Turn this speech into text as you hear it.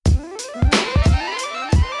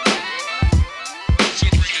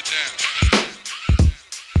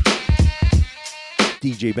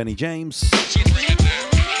DJ Benny James.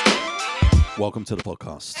 Welcome to the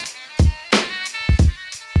podcast.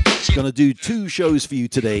 Gonna do two shows for you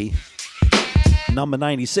today. Number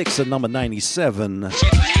 96 and number 97.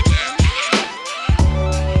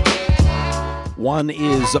 One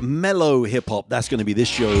is mellow hip hop. That's gonna be this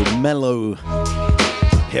show, mellow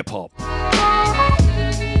hip hop.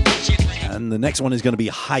 And the next one is gonna be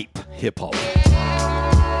hype hip hop.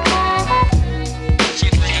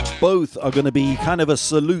 Both are going to be kind of a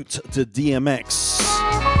salute to DMX.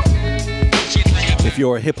 If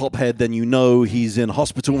you're a hip-hop head, then you know he's in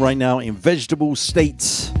hospital right now in vegetable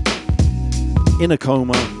state, in a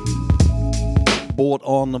coma, brought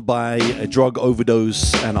on by a drug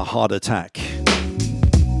overdose and a heart attack.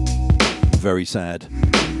 Very sad.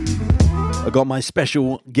 I got my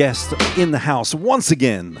special guest in the house once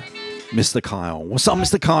again, Mr. Kyle. What's up,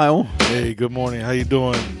 Mr. Kyle? Hey, good morning. How you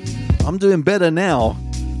doing? I'm doing better now.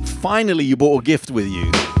 Finally, you brought a gift with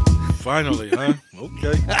you. Finally, huh?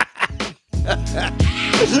 Okay.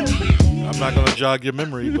 I'm not going to jog your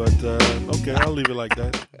memory, but okay, I'll leave it like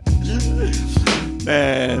that.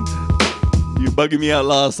 Man, you bugging me out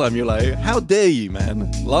last time. You're like, how dare you,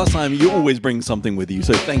 man? Last time, you always bring something with you,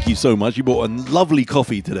 so thank you so much. You brought a lovely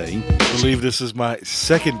coffee today. I believe this is my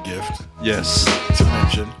second gift. Yes. To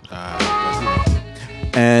mention.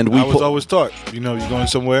 And I was always taught, you're going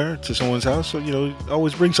somewhere to someone's house, so,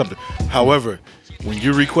 always bring something. However, when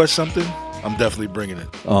you request something, I'm definitely bringing it.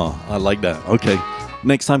 Oh, I like that. Okay.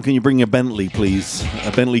 Next time, can you bring a Bentley, please?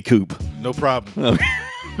 A Bentley coupe. No problem.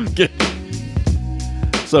 Okay.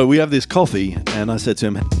 So we have this coffee, and I said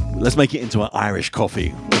to him, let's make it into an Irish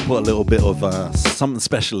coffee. We'll put a little bit of something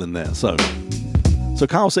special in there. So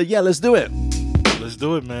Kyle said, yeah, let's do it. Let's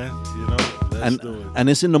do it, man. Let's do it. And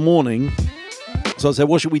it's in the morning. So I said,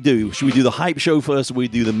 what should we do? Should we do the hype show first, or we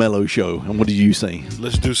do the mellow show? And what did you say?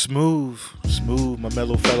 Let's do smooth, my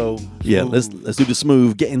mellow fellow. Smooth. Yeah, let's do the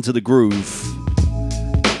smooth, get into the groove,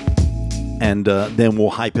 and then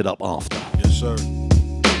we'll hype it up after. Yes, sir.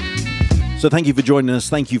 So thank you for joining us.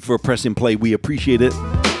 Thank you for pressing play. We appreciate it.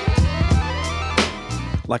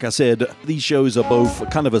 Like I said, these shows are both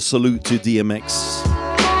kind of a salute to DMX,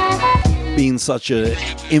 being such an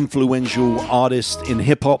influential artist in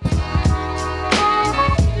hip hop.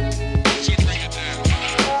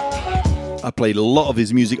 I played a lot of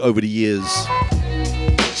his music over the years.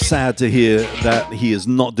 Sad to hear that he is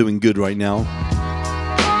not doing good right now.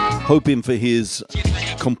 Hoping for his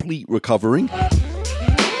complete recovery,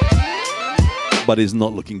 but is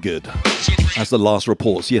not looking good. That's the last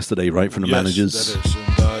reports yesterday, right, from the managers. That is.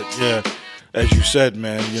 And, as you said,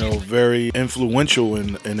 man, very influential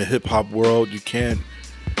in the hip hop world. You can't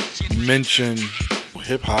mention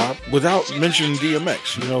hip hop without mentioning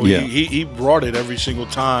DMX. He brought it every single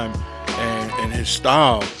time. And his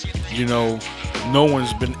style, no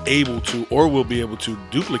one's been able to or will be able to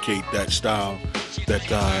duplicate that style that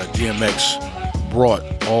DMX brought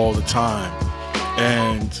all the time.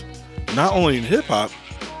 And not only in hip-hop,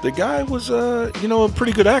 the guy was, a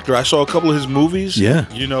pretty good actor. I saw a couple of his movies. Yeah.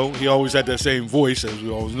 He always had that same voice, as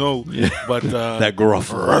we always know. Yeah. But that gruff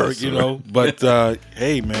voice. But,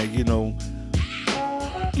 hey, man,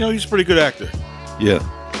 he's a pretty good actor. Yeah.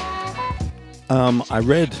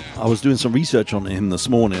 I was doing some research on him this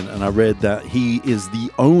morning, and I read that he is the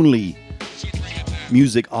only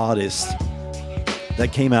music artist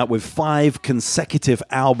that came out with 5 consecutive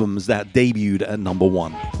albums that debuted at number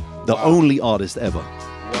 1. The only artist ever.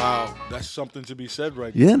 Wow, that's something to be said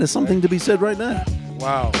right there. Yeah, there's something to be said right there.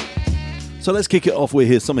 Wow. So let's kick it off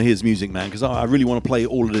with some of his music, man, because I really want to play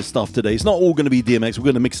all of this stuff today. It's not all going to be DMX. We're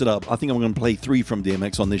going to mix it up. I think I'm going to play 3 from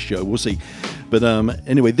DMX on this show. We'll see. But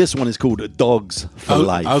anyway, this one is called Dogs for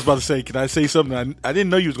Life. I was about to say, can I say something? I didn't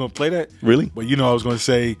know you was going to play that. Really? But I was going to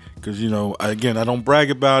say, because, again, I don't brag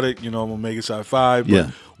about it. I'm going to make it side 5. But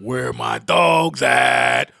where my dogs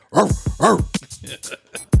at? Ruff, ruff. To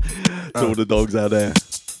all the dogs out there.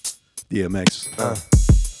 DMX.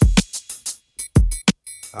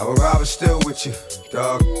 I would rather still with you,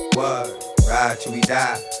 dog. What? Ride till we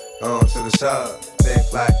die. On to the sub.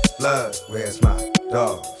 Thick like blood. Where's my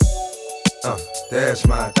dogs? There's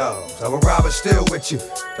my dogs. I would rather still with you,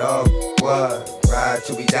 dog. What? Ride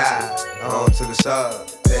till we die. On to the sub.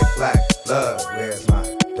 Thick like blood. Where's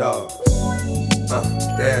my dogs?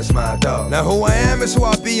 There's my dog. Now who I am is who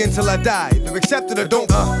I'll be until I die. Either accept it or don't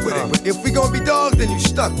fuck with it. But if we gon' be dogs, then you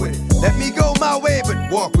stuck with it. Let me go my way, but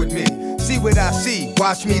walk with me. See what I see,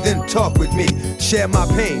 watch me, then talk with me. Share my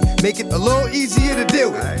pain, make it a little easier to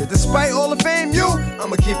deal with. Cause despite all the fame,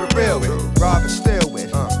 I'ma keep it real with. Robert still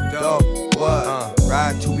with, dog.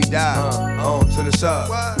 sub.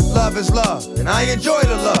 Love is love, and I enjoy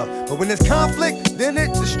the love. But when there's conflict, then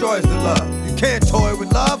it destroys the love. You can't toy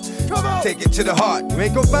with love. Come on. Take it to the heart. You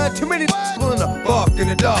ain't gonna find too many pulling the bark in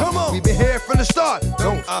the dark. Come on. We've been here from the start.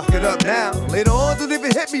 Don't get up now. Later on, don't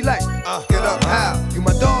even hit me like get up how. You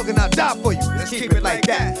my dog and I'll die for you. Let's keep it like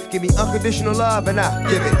that. Give me unconditional love and I'll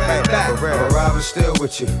give it right back. I'll ride still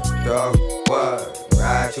with you, dog. What?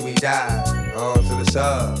 Ride till we die. On to the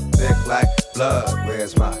sub. Thick like blood.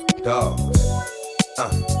 Where's my dogs?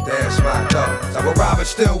 There's my dogs. I will ride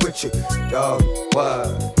still with you, dog.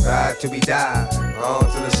 What? Ride till we die. On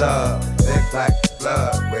to the sub. Thick like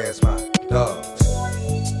blood. Where's my dogs?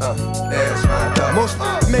 There's my dog. Most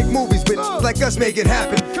make movies, but like us make it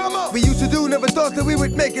happen. Come on. We used to do, never thought that we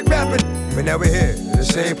would make it rapping. But now we're here, in the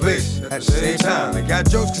same place, at the same time. I got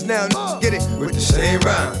jokes cause now get it with the same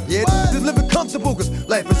rhyme. Yeah, just living comfortable cause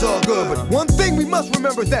life is all good. But one thing we must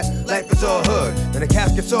remember is that life is all hood. And the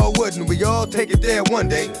casket's all wood and we all take it there one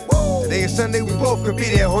day. Today is Sunday, we both could be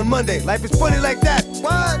there on Monday. Life is funny like that.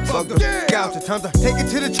 Fuck the f*** out. Sometimes I take it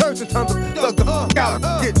to the church, sometimes I thug the f***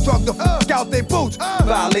 out. Get drunk the f*** out they boots.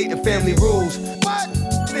 Violating family rules.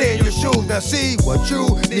 Stay in your shoes. Now see, what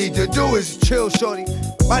you need to do is chill, shorty.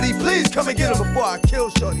 Mighty, please come and get him before I kill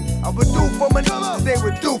shorty. I would do for my niggas, they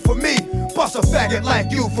would do for me. Bust a faggot like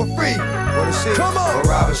you for free. Wanna see? Come on. I'll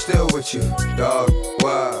ride still with you, dog.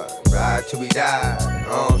 What? Ride till we die.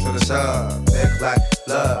 On to the sub. Thick like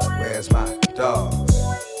blood. Where's my dogs?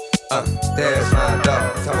 There's my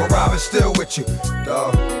dogs. I'm a robber still with you,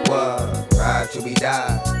 dog. What? Ride till we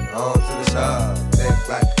die. On to the sub. Thick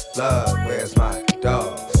like blood. Where's my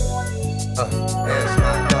dogs? There's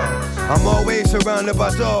my dogs. I'm always surrounded by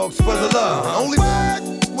dogs for the love. Only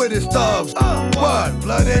with his thugs. What?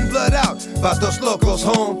 Blood in, blood out. About those locals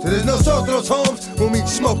home. So there's no salt in those homes when we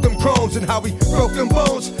smoke them chromes and how we broke them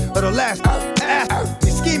bones. But the last ass, they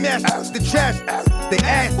ski mask, the trash, they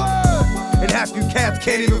ass. And half you cats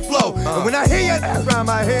can't even flow. And when I hear you around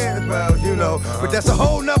my head, well, you know. But that's a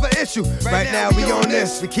whole nother issue. Right now we on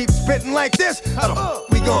this. We keep spitting like this. How the f***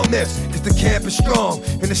 we gon' miss? Cause the camp is strong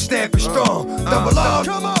and the stamp is strong. Double R,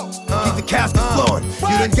 keep the casket flowing.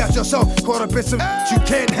 You done got yourself caught up in some you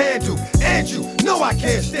can't handle. And you know I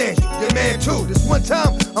can't stand you. You're man too. This one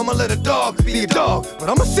time I'ma let a dog be a dog. But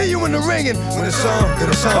I'ma see you in the ring and when the song, get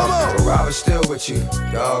a song. Come on. I'll ride still with you,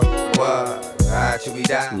 dog. What? Ride till we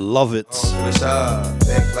die. Love it.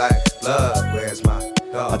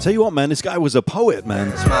 I tell you what, man, this guy was a poet, man.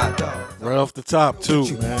 Right off the top,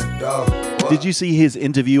 too, man. Did you see his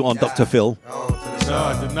interview on Dr. Phil? No,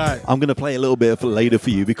 I did not. I'm going to play a little bit for later for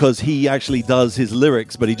you because he actually does his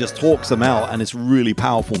lyrics, but he just talks them out, and it's really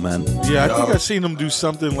powerful, man. Yeah, I think I've seen him do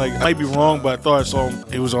something like, I might be wrong, but I thought I saw him,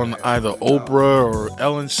 it was on either Oprah or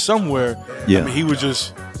Ellen somewhere. Yeah. I mean,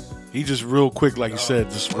 he just real quick, like you said,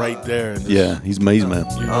 just right there. And just, yeah, he's amazing, man.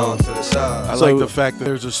 You know, I like the fact that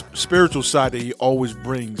there's a spiritual side that he always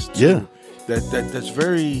brings. Too, that's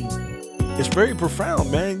very, it's very profound,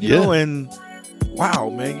 man. You know, and wow,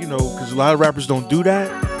 man, you know, because a lot of rappers don't do that,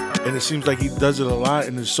 and it seems like he does it a lot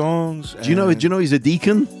in his songs. Do you know he's a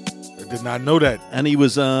deacon? I did not know that. And he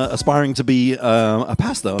was aspiring to be a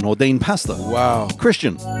pastor, an ordained pastor. Wow.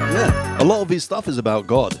 Christian. Yeah. A lot of his stuff is about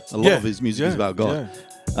God. A lot of his music is about God.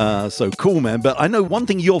 Yeah. So cool, man. But I know one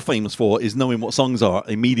thing you're famous for is knowing what songs are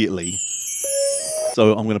immediately.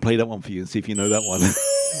 So I'm going to play that one for you and see if you know that one.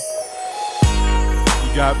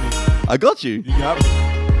 You got me. I got you. You got me.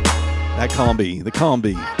 That can't be. That can't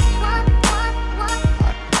be.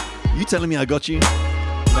 You telling me I got you?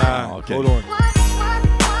 Nah, okay. Hold on.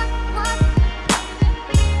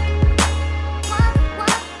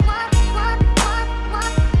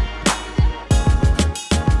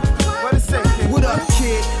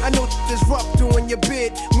 I know this rough doing your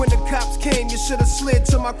bid. When the cops came, you should've slid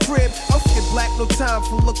to my crib. I'm fucking black, no time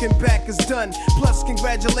for looking back is done. Plus,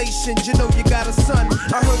 congratulations, you know you got a son.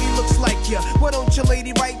 I heard he looks like ya. Why don't your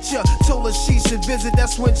lady write ya? Told her she should visit,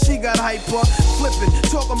 that's when she got hyper. Flipping,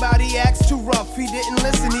 talking about he acts too rough. He didn't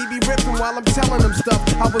listen, he be ripping while I'm telling him stuff.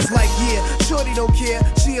 I was like, yeah, shorty don't care.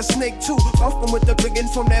 She a snake too. Fucking with the biggin'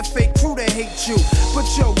 from that fake crew that hate you. But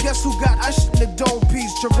yo, guess who got I in the dome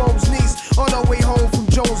piece? Jerome's niece on her way home from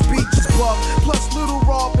Jones Beach is buck. Plus Little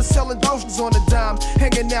Rob is selling potions on a dime.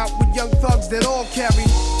 Hanging out with young thugs that all carry.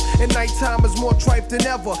 And nighttime is more tripe than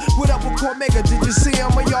ever. What up with Cormega? Did you see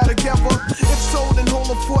him? Are y'all together? If so, then hold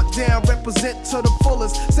the fort down. Represent to the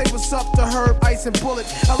fullest. Say what's up to Herb, Ice, and Bullet.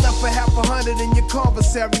 I left for $500 in your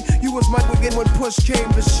conversary. You was my wicked when push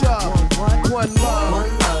came to shove. One love.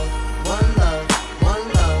 One love. One love.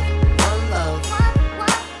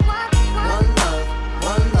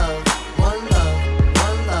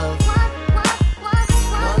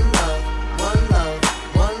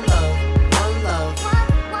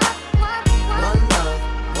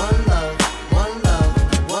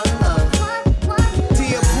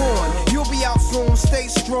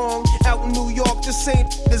 young, out in New York, the same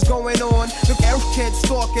is going on. The kids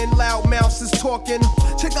stalking, loud mouths is talking.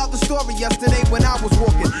 Check out the story yesterday when I was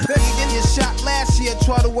walking. Then he did get shot last year,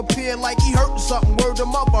 try to appear like he hurt something. Word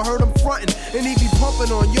him up, I heard him frontin'. And he be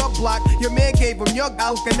pumping on your block. Your man gave him your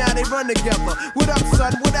out, and now they run together. What up,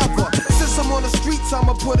 son? Whatever. Since I'm on the streets,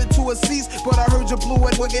 I'ma put it to a cease. But I heard you blew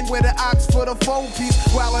it wiggin' with an ox for the phone piece.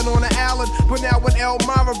 Wildin' on the island, but now with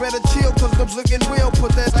Elmira, better chill, cause the looking real.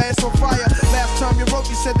 Put that ass on fire. Last time you wrote,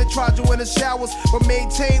 you said they tried you in the showers. But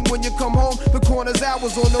maintain when you come home, the corner's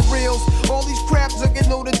hours on the reels. All these craps again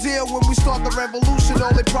know the deal. When we start the revolution,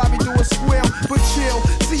 all they probably do is squeal. But chill,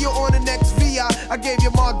 see you on the next VI. I gave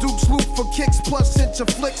you my Duke's loop for kicks, plus sent your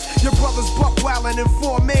flicks. Your brother's buck wildin' in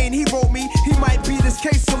 4 Main. He wrote me, he might be this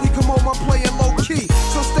case till he come home, I'm playing low key.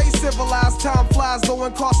 So stay civilized, time flies, though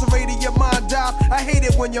incarcerated, your mind dies. I hate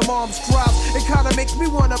it when your mom's cries. It kinda makes me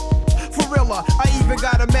wanna for real. I even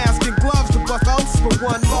got a mask and gloves to bust outs for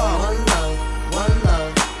one love. One love, one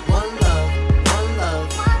love, one love, one love.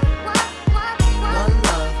 One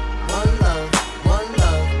love, one love, one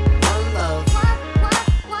love, one love.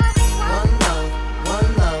 One love, one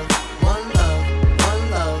love, one love, one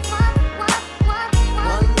love.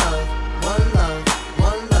 One love, one love,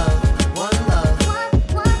 one love, one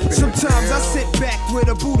love. Sometimes I sit back with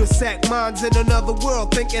a Buddha sack, minds in another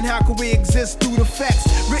world, thinking how can we exist through the facts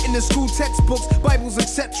written in school textbooks, Bibles,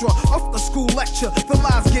 etc. Off the school lecture, the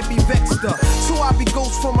lies get me vexed up. So I be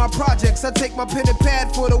ghost for my projects. I take my pen and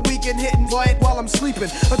pad for the weekend, hitting light while I'm sleeping.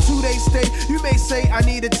 A 2-day stay, you may say I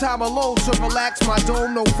needed time alone to relax my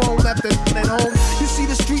dome. No phone left at home. You see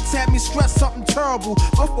the streets had me stressed, something terrible.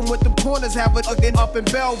 Often with the corners, have it again up in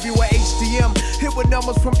Bellevue at HDM. Hit with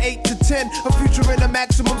numbers from 8 to 10. A future in a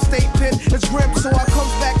maximum state pen. It's grim, so I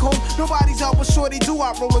comes back home. Nobody's out but shorty do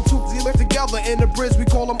I rolling two live together in the bridge. We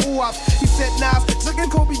call them oops. He said Nas, second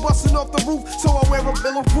Kobe busting off the roof. So I wear a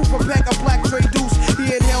bill of proof, a pack of black Trey Deuce.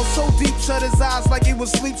 He inhaled so deep, shut his eyes like he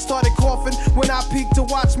was asleep. Started coughing when I peeked to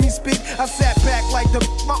watch me speak. I sat back like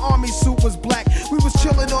my army suit was black. We was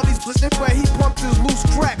chilling on these blizzards where he pumped his loose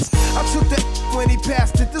cracks. I took that when he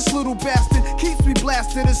passed it. This little bastard keeps me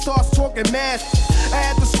blasted and starts talking mad. I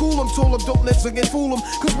had to school him, told him don't let again fool him.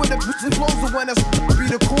 Cause when the blows the one that's be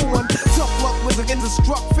the cool one. Tough luck was against the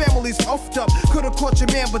struck, families offed up. Could've caught your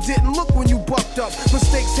man but didn't look when you bucked up.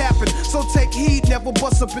 Mistakes happen, so take heed, never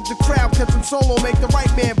bust up at the crowd. Kept him solo, make the right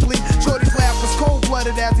man bleed. Shorty's laugh was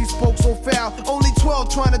cold-blooded as he spoke so foul. Only 12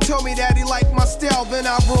 trying to tell me that he liked my style. Then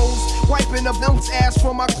I rose, wiping up notes, ash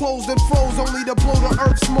from my clothes and froze. Only to blow the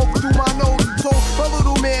earth smoke through my nose and told my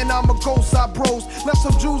little man I'm a ghost, I bros. Left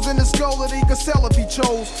some jewels in the skull that he could sell if he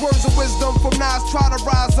chose. Words of wisdom from Nas, try to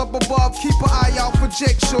rise up above. Keep an eye out for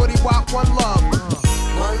Jake, shorty, walk one love.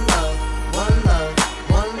 One love, one love,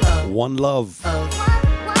 one love. One love.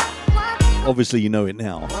 Obviously, you know it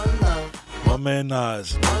now. My man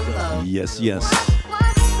Nas. Yes, yes.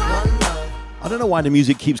 I don't know why the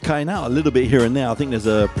music keeps cutting out a little bit here and there. I think there's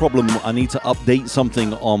a problem. I need to update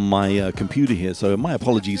something on my computer here, so my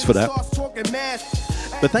apologies for that.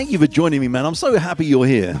 But thank you for joining me, man. I'm so happy you're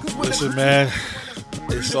here. Listen, man,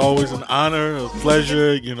 it's always an honor, a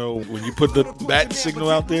pleasure. You know, when you put the bat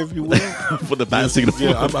signal out there, if you will. For the bat signal.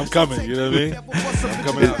 Yeah, I'm coming, you know what I mean? I'm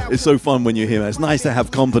coming out. It's so fun when you're here, man. It's nice to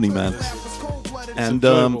have company, man.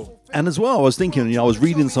 And as well, I was thinking, you know, I was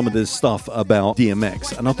reading some of this stuff about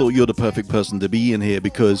DMX, and I thought you're the perfect person to be in here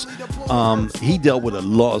because he dealt with a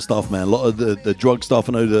lot of stuff, man. A lot of the drug stuff.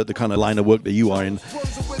 I know the kind of line of work that you are in.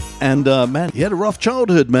 And, man, he had a rough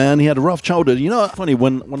childhood, man. He had a rough childhood. You know, funny,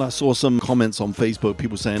 when I saw some comments on Facebook,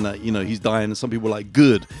 people saying that, you know, he's dying, and some people were like,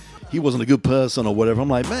 good. He wasn't a good person or whatever. I'm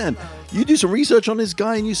like, man, you do some research on this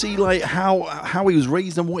guy and you see, like, how he was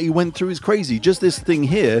raised and what he went through is crazy. Just this thing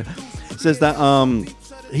here says that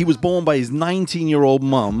he was born by his 19-year-old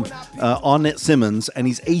mum, Arnett Simmons, and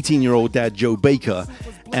his 18-year-old dad, Joe Baker.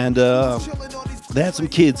 And they had some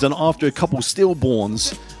kids, and after a couple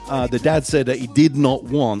stillborns, the dad said that he did not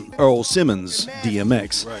want Earl Simmons,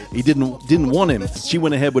 DMX. Right. He didn't want him. She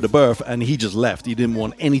went ahead with the birth, and he just left. He didn't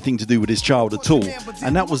want anything to do with his child at all.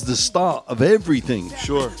 And that was the start of everything.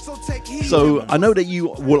 Sure. So I know that you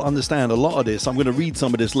will understand a lot of this. I'm going to read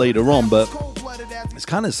some of this later on, but it's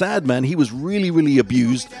kind of sad, man. He was really, really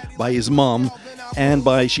abused by his mom. And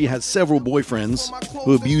she had several boyfriends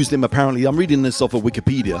who abused him, apparently. I'm reading this off of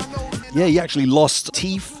Wikipedia. Yeah, he actually lost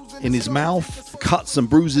teeth in his mouth, cuts and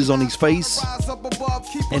bruises on his face,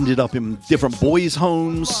 ended up in different boys'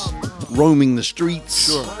 homes, roaming the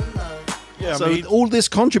streets. Sure. Yeah, so all this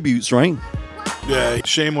contributes, right? Yeah,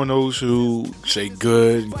 shame on those who say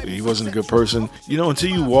good. He wasn't a good person. You know, until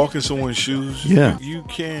you walk in someone's shoes, Yeah. you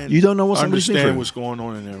can't. You don't know what somebody's been understand through. what's going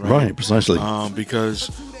on in there, right? Right, precisely. Because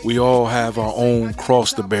we all have our own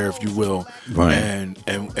cross to bear, if you will. Right.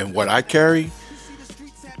 And what I carry,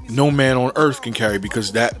 no man on earth can carry,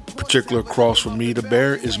 because that particular cross for me to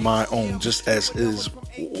bear is my own, just as his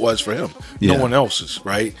was for him. Yeah. No one else's,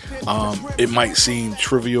 right? It might seem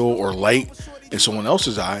trivial or light in someone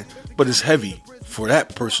else's eye, but it's heavy for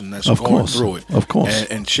that person that's Of going course. through it. Of course.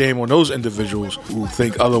 And shame on those individuals who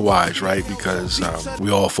think otherwise, right? Because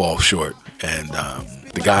we all fall short. And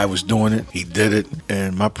the guy was doing it. He did it.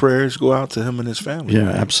 And my prayers go out to him and his family. Yeah,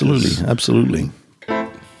 man. absolutely. Absolutely.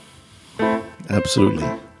 Absolutely.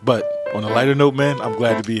 But on a lighter note, man, I'm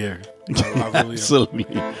glad to be here. I really am. Absolutely.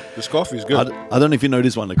 This coffee is I good. don't know if you know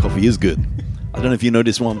this one. The coffee is good. I don't know if you know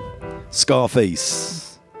this one.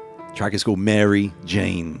 Scarface. Track is called Mary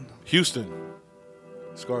Jane. Houston,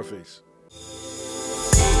 Scarface.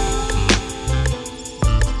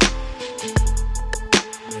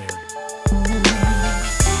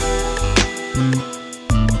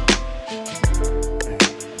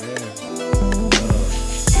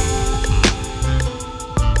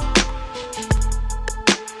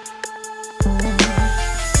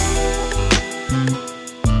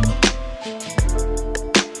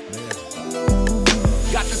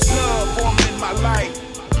 Got this love forming in my life.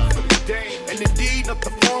 And indeed not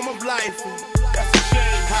the form of life. That's a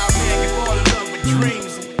shame how a man can fall in love with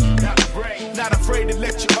dreams. Not afraid to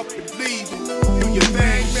let you up and leave it. Do your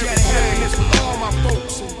thing, share happiness with all my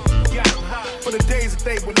folks. For the days that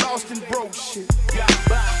they were lost and broke shit.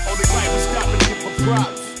 Only right was stop and give her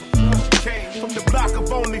props. From the block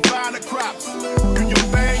of only finer crops. Do your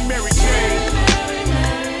thing, Mary Jane.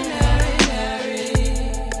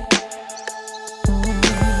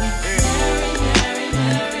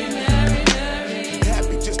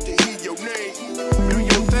 Happy just to hear your name. Do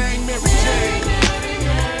your thing, Mary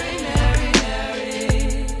Jane.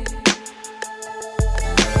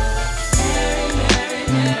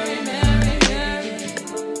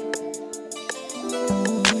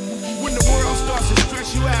 When the world starts to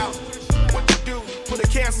stress you out, what to do? Put a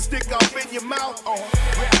cancer stick off in your mouth.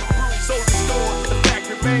 So the store, the fact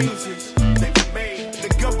remains is they been made. The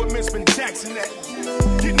government's been taxing that.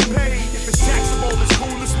 Getting paid if it's taxable, it's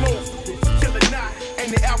cool to smoke. Killing not, and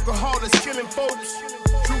the alcohol is killing folks.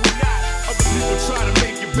 True or not, other people try to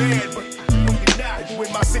make you bad, but I know you're not. When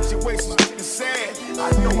my situation's looking sad, I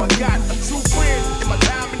know I got a true friend in my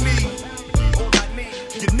time of need. All I need,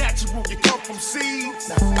 you're natural, you come from seeds.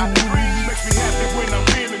 I agree, makes me happy when I'm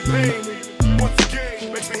feeling pain. Once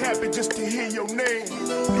again, makes me happy just to hear your name.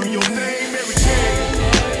 Do your name, Mary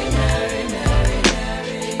Jane.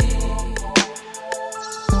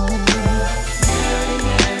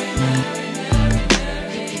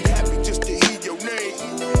 Happy just to hear your name.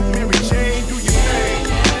 Mary Jane, do your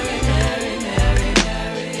thing.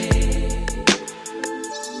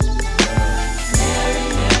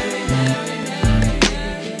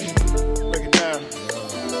 Break it down.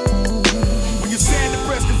 When you're sad,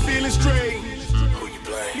 depressed, and feeling strange, who you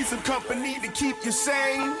blame? Need some company to keep you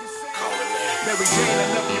sane. Mary Jane, I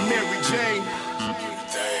love you, Mary Jane.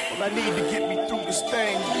 All I need to get me through this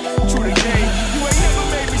thing. True to game. You ain't never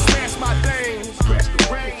made me smash my thing. Scratch the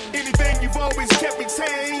rain. Anything you've always kept me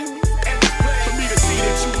tame. And for me to see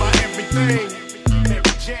that you my everything.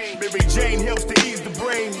 Mary Jane helps to ease the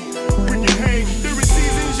brain. When you hang, there is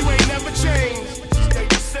seasons you ain't never changed. Stay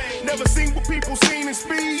the same. Never seen what people seen in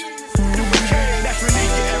speed. You became naturally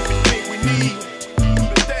you're everything we need.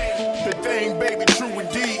 The thing, baby, true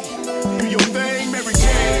indeed. Do your thing, Mary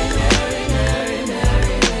Jane.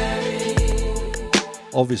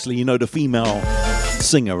 Obviously, you know the female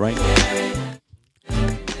singer, right?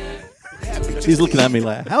 She's looking at me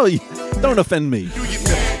like, how are you? Don't offend me. Do your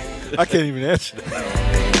thing. I can't even answer that.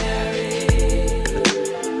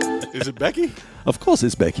 Is it Becky? Of course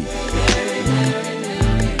it's Becky.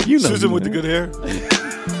 You know. Susan with the good hair?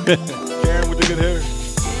 Karen with the good hair?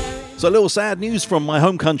 So a little sad news from my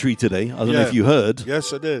home country today. I don't know if you heard.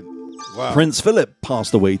 Yes, I did. Wow. Prince Philip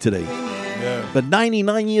passed away today. Yeah. But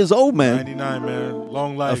 99 years old, man. 99, man.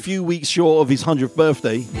 Long life. A few weeks short of his 100th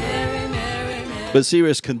birthday. But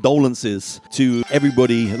serious condolences to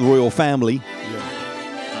everybody, the royal family,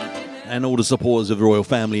 and all the supporters of the royal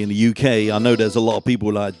family in the UK. I know there's a lot of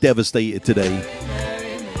people that are devastated today.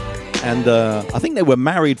 And I think they were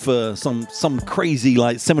married for some crazy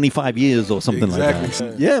like 75 years or something like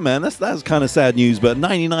that. Yeah, man, that's kind of sad news. But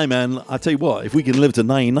 99, man, I tell you what, if we can live to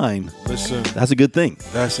 99, listen, that's a good thing.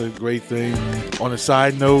 That's a great thing. On a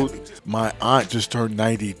side note, my aunt just turned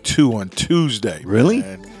 92 on Tuesday. Really?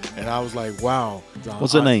 And I was like, wow.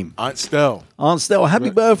 What's her name? Aunt Stell. Aunt Stell, happy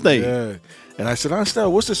birthday. Yeah. And I said, Aunt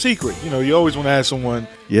Stell, what's the secret? You know, you always want to ask someone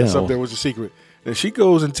something, what's the secret? And she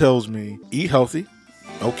goes and tells me, eat healthy.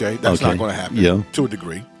 Okay, that's not going to happen to a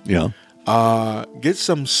degree. Yeah. Get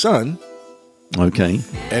some sun. Okay.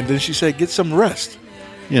 And then she said, get some rest.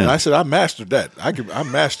 Yeah. And I said, I mastered that. I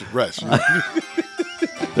mastered rest.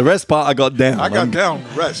 The rest part I got down. I got down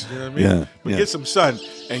rest. You know what I mean? Yeah. But get some sun.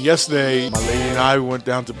 And yesterday, my lady and I went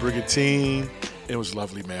down to Brigantine. It was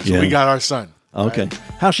lovely, man. So we got our sun. Okay. Right?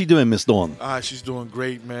 How's she doing, Miss Dawn? She's doing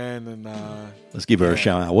great, man. And let's give her a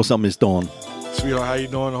shout out. What's up, Miss Dawn? Sweetheart, how you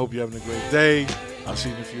doing? I hope you're having a great day. I'll see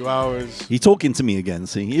you in a few hours. He's talking to me again,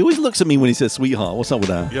 see? He always looks at me when he says sweetheart. What's up with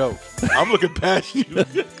that? Yo, I'm looking past you.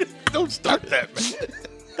 Don't start that,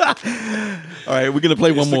 man. All right, we're going to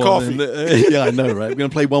play one more. Coffee. Yeah, I know, right? We're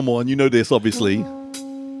going to play one more, and you know this, obviously.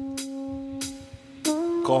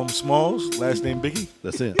 Call him Smalls, last name Biggie.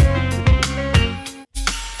 That's it.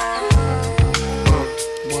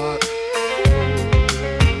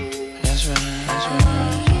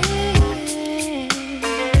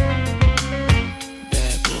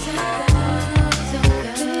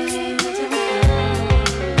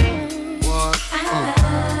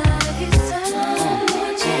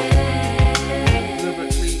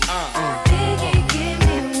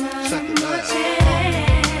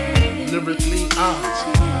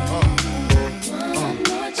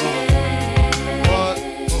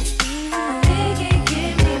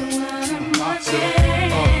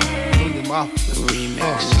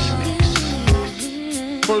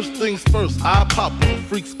 First things first, I pop her,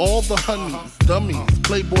 freaks all the honeys, dummies,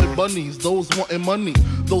 playboy bunnies, those wanting money.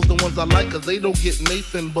 Those the ones I like cause they don't get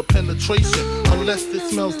Nathan but penetration. Unless it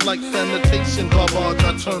smells like sanitation. Garbage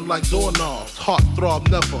I turn like doorknobs, heart throb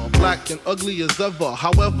never, black and ugly as ever.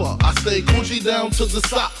 However, I stay Gucci down to the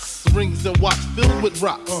socks. Rings and watch filled with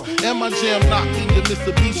rocks. And my jam knocking your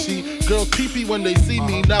Mitsubishi. Girls pee-pee when they see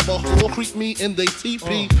me. Navajo creep me in they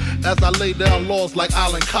teepee. As I lay down laws like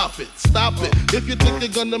Island Coppet. Stop it. If you think they're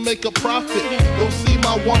gonna make a profit, don't see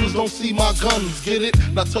my ones, don't see my guns. Get it?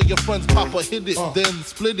 Now tell your friends Papa hit it, then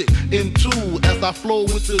split it in two. As I flow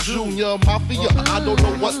with the Junior Mafia. I don't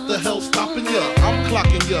know what the hell's stopping ya. I'm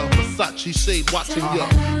clocking ya. Versace shade watching ya.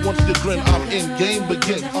 Once you grin, I'm in. Game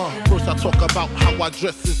begin. First I talk about how I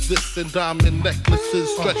dress is this. And diamond necklaces,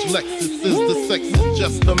 stretch Lexuses, the sex is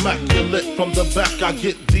just immaculate. From the back I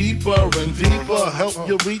get deeper and deeper, help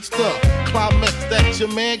you reach the climax that your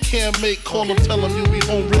man can't make. Call him, tell him you be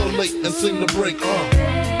home real late and sing the break.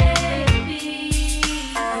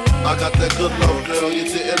 I got that good love, girl, you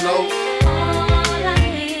didn't know.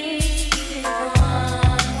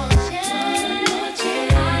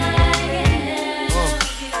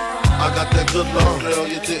 I got that good love, girl,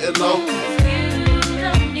 you didn't know.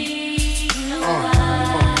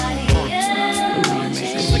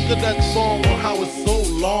 Sick of that song on how it's so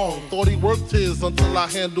long. Thought he worked his until I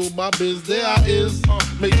handled my biz. There I is,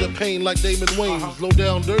 major pain like Damon Wayans. Low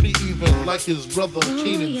down dirty even like his brother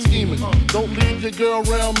Keenan scheming. Don't leave your girl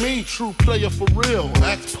around me, true player for real.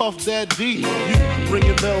 Ask Puff Daddy. You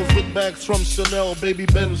ringing bells with bags from Chanel. Baby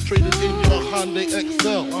Benz traded in your Hyundai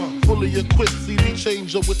XL. Fully equipped CD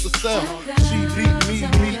changer with the cell. She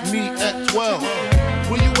meet me at 12.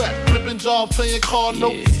 Where you at? Flipping job, playing car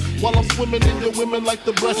notes. While I'm swimming in your women like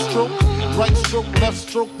the breaststroke. Right stroke, left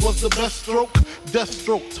stroke was the best stroke. Death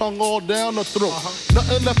stroke, tongue all down the throat.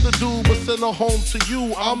 Nothing left to do but send her home to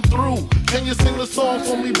you. I'm through. Can you sing the song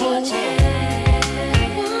for me, boo?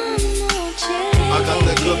 I got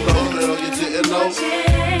that good love, girl, you didn't know.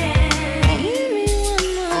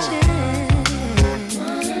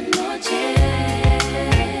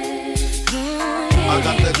 I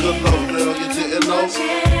got that good love, girl, you didn't know.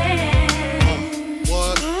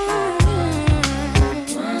 What?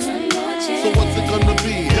 So what's it gonna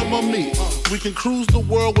be, him or me? We can cruise the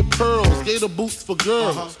world with pearls, gator boots for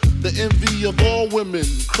girls. The envy of all women,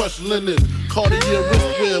 crushed linen, Cartier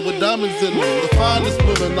wristwear with diamonds in them. The finest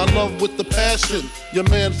women I love with the passion. Your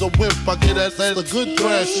man's a wimp, I get as a good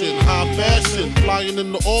thrashing. High fashion, flying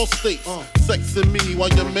into all states. Sexing me while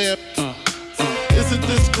your man... Isn't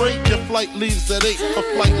this great? Your flight leaves at 8, her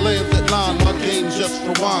flight lands at 9. My game just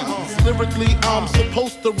rewinds. Lyrically, I'm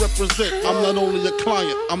supposed to represent. I'm not only a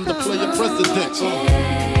client, I'm the player president.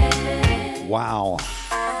 Wow.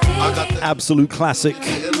 Absolute classic.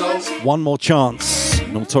 One More Chance.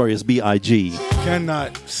 Notorious B.I.G.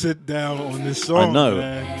 cannot sit down on this song. I know.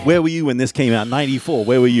 Man. Where were you when this came out? 94.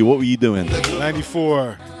 Where were you? What were you doing?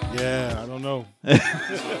 94. Yeah, I don't know.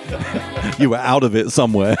 You were out of it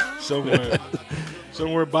somewhere.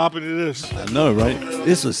 Somewhere bopping to this. I know, right?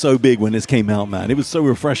 This was so big when this came out, man. It was so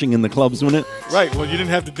refreshing in the clubs, wasn't it? Right. Well, you didn't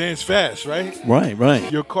have to dance fast, right?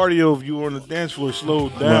 Right. Your cardio, if you were on the dance floor,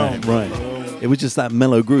 slowed down. Right. It was just that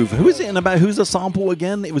mellow groove. Who is it in the back? Who's the sample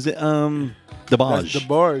again? It was DeBarge.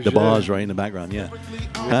 DeBarge, right in the background, yeah.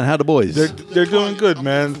 And how the boys? They're doing good,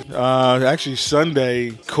 man. Actually,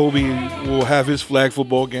 Sunday, Kobe will have his flag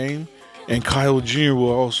football game, and Kyle Jr.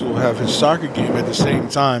 will also have his soccer game at the same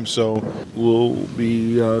time. So we'll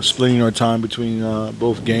be splitting our time between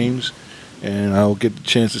both games, and I'll get the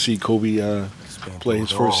chance to see Kobe play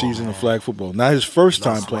his first season of flag football. Not his first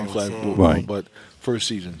time playing flag football, right, but first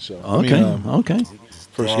season. So okay.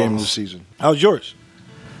 First game of the season. How's yours?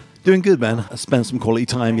 Doing good, man. I spent some quality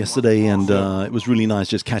time yesterday, and it was really nice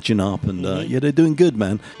just catching up. And yeah, they're doing good,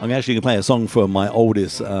 man. I'm actually going to play a song for my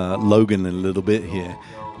oldest, Logan, in a little bit here,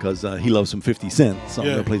 because he loves some 50 Cent. So I'm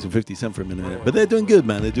going to play some 50 Cent for him in a minute. But they're doing good,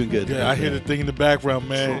 man. They're doing good. Yeah, I hear the thing in the background,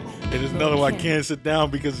 man. And there's another one I can't sit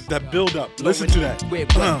down because that build-up. Listen to that.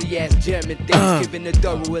 With rusty-ass German things, giving the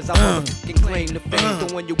thorough as I motherfucking claim the fame.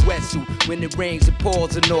 Throwing your wetsuit when it rains and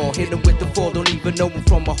pours and all. Hit 'em with the fall, don't even know him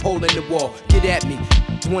from a hole in the wall. Get at me.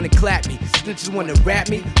 Wanna clap me, snitches wanna rap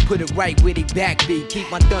me, put it right where they back be.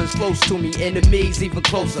 Keep my guns close to me, enemies even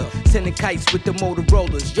closer. Sending kites with the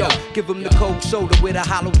Motorola's, yo. Give them the cold shoulder with a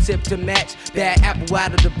hollow tip to match. Bad apple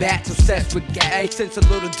out of the bat, obsessed with gas. Since a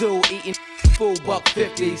little dude eating full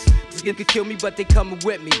 $1.50s. These niggas kill me, but they coming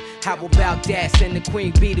with me. How about that? Send the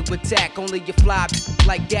queen bee to attack. Only your fly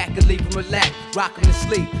like that could leave him relaxed. Rock him to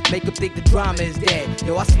sleep, make him think the drama is dead.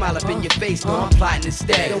 Yo, I smile up in your face, though I'm plotting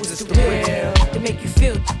instead. Yo, it's the real to make you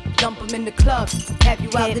feel. Dump them in the club, have you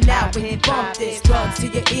out and out when you bump this. Drugs to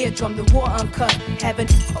your eardrum, the war uncut. Having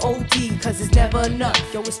OD, cause it's never enough.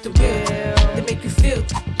 Yo, it's the real to make you feel.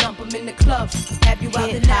 Dump them in the club, have you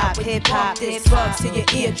out and out when you bump this. Drugs to your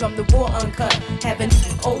eardrum, the war uncut. Having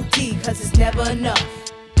OD, cause it's never enough.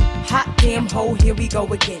 Hot damn hole, here we go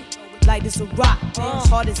again. Light as a rock,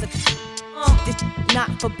 hard as a. This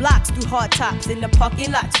not for blocks through hard tops in the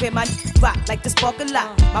parking lots where my rock like the spark a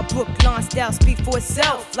lot. My Brooklyn style speak for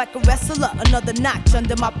itself like a wrestler. Another notch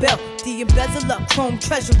under my belt. The embezzler, chrome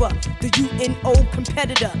treasurer, the UNO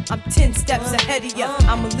competitor. I'm 10 steps ahead of ya.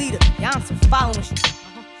 I'm a leader, yeah, I'm some following shit.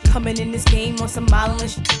 Coming in this game on some modeling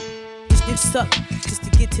shit. This up just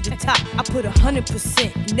to get to the top. I put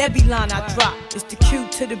 100% in every line I drop. It's the Q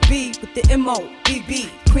to the B with the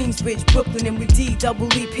MOBB. Queensbridge, Brooklyn, and with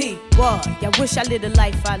D-double-E-P. What? Y'all wish I lived the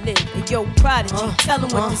life I live. And yo, Prodigy, tell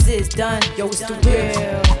them what this is, done. Yo, it's the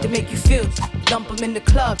real to make you feel. Dump them in the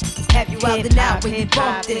club, have you out and out when you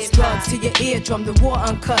bump this. Drugs to your eardrum, the war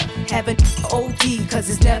uncut. Having OD, cause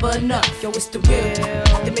it's never enough. Yo, it's the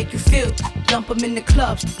real to make you feel. Dump them in the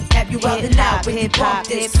club, have you out and out when you bump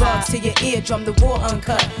this. Drugs to your eardrum, the war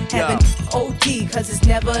uncut. Having OD, cause it's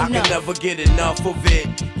never enough. I can never get enough of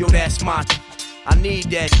it. Yo, that's my. I need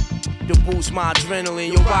that to boost my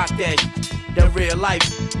adrenaline. Yo, rock that real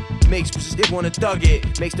life. Makes they wanna thug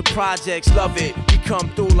it, makes the projects love it. We come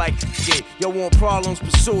through like it. Yo, want problems,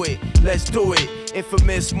 pursue it. Let's do it.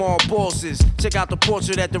 Infamous small bosses. Check out the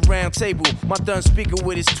portrait at the round table. My done speaker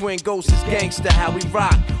with his twin ghosts is gangster. How we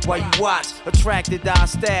rock while you watch. Attracted to our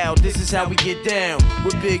style. This is how we get down.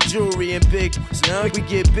 With big jewelry and big. We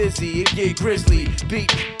get busy, it get grisly.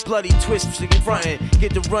 Beat, bloody twist, get frontin',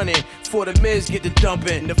 get the running. For the Miz, get the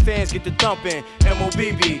dumping. The fans get the thumping.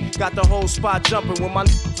 MOBB got the whole spot jumping. When my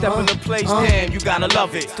step in the place, damn, you gotta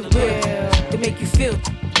love it. The real to make you feel.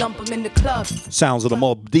 Dump them in the club. Sounds of the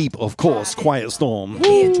Mob Deep, of course. Quiet Storm. A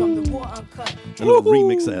Eardrum, the war uncut. little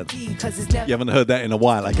remix there. You haven't heard that in a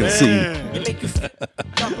while, I can see.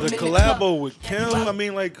 The collabo with Kim, I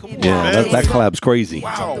mean, like, come on, yeah, man. that collab's crazy.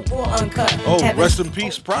 Wow. Oh, rest in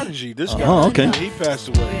peace, Prodigy. This guy, okay. He passed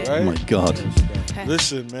away, right? Oh, my God.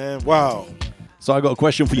 Listen, man, wow. So I got a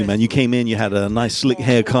question for you, man. You came in, you had a nice slick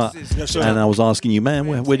haircut, Yes, sir. and I was asking you, man,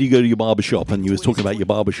 where do you go to your barbershop? And you was talking about your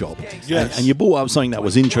barbershop. Yes. And you brought up something that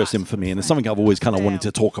was interesting for me, and it's something I've always kind of wanted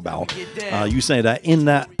to talk about. You say that in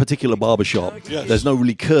that particular barbershop, Yes. there's no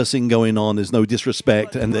really cursing going on, there's no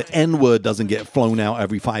disrespect, and the N-word doesn't get flown out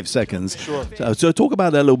every 5 seconds. Sure. So talk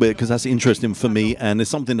about that a little bit, because that's interesting for me, and it's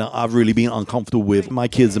something that I've really been uncomfortable with. My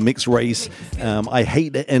kid's a mixed race. I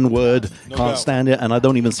hate the N-word, can't doubt. stand it, and I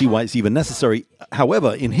don't even see why it's even necessary.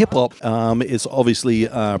 However, in hip hop, it's obviously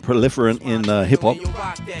proliferant in hip hop.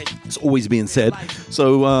 It's always being said.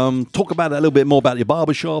 So talk about that a little bit more about your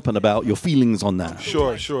barbershop and about your feelings on that.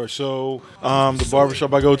 Sure. So the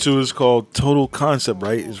barbershop I go to is called Total Concept,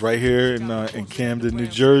 right? It's right here in Camden, New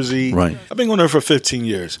Jersey. Right. I've been going there for 15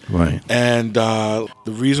 years. Right. And the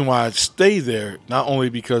reason why I stay there, not only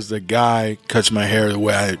because the guy cuts my hair the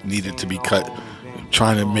way I need it to be cut,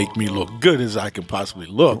 trying to make me look good as I can possibly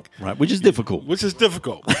look. Right, which is difficult. But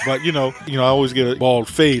I always get a bald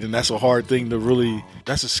fade, and that's a hard thing to really,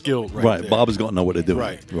 that's a skill right there. Barbers got to know what to do.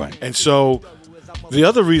 Right. Right. And so the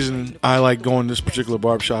other reason I like going to this particular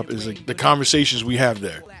barbershop is the conversations we have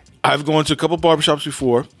there. I've gone to a couple barbershops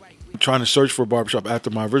before, trying to search for a barbershop after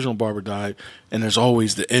my original barber died, and there's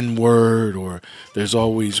always the N-word or there's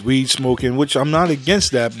always weed smoking, which I'm not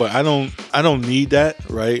against that, but I don't need that,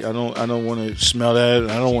 right? I don't want to smell that,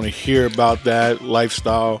 and I don't want to hear about that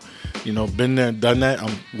lifestyle. Been there and done that.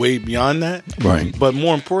 I'm way beyond that. Right. But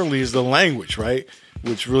more importantly is the language, right?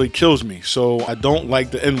 Which really kills me. So I don't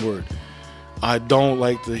like the N-word. I don't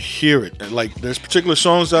like to hear it. Like, there's particular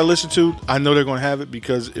songs that I listen to, I know they're going to have it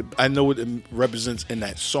because I know what it represents in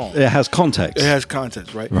that song. It has context. It has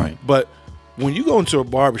context, right? Right. But when you go into a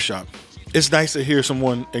barbershop, it's nice to hear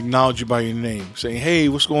someone acknowledge you by your name, saying, hey,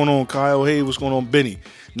 what's going on, Kyle? Hey, what's going on, Benny?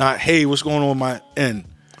 Not, hey, what's going on my end?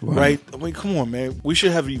 Right? I mean, come on, man. We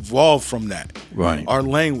should have evolved from that. Right. Our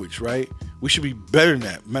language, right? We should be better than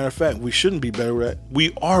that. Matter of fact, we shouldn't be better at that.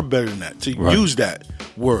 We are better than that to use that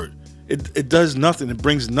word. It does nothing. It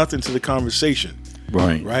brings nothing to the conversation.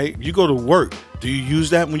 Right. Right? You go to work. Do you use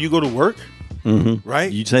that when you go to work? Mm-hmm.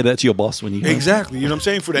 Right? You say that to your boss when you go. Exactly. You know what I'm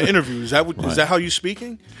saying? For the interview. Is that how you're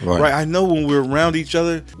speaking? Right. I know when we're around each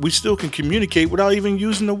other, we still can communicate without even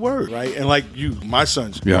using the word. Right? And like you, my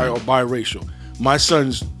sons are biracial. My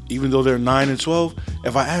sons, even though they're 9 and 12,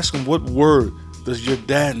 if I ask them what word does your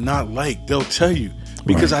dad not like, they'll tell you.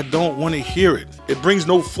 Because I don't want to hear it. It brings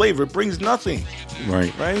no flavor. It brings nothing.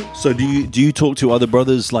 Right. Right. So do you talk to other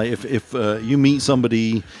brothers? Like if you meet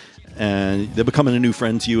somebody and they're becoming a new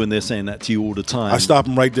friend to you and they're saying that to you all the time. I stop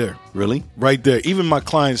them right there. Really? Right there. Even my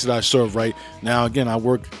clients that I serve right now, again, I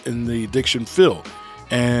work in the addiction field.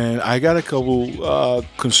 And I got a couple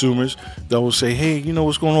consumers that will say, hey, you know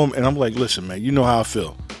what's going on? And I'm like, listen, man, you know how I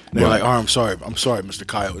feel. And they're like, oh, I'm sorry, Mr.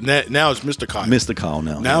 Kyle. Now it's Mr. Kyle. Mr. Kyle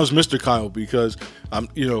now. Now it's Mr. Kyle because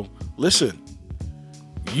listen,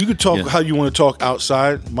 you can talk how you want to talk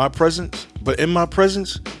outside my presence, but in my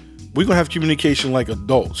presence, we're gonna have communication like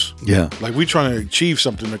adults. Yeah. Like we're trying to achieve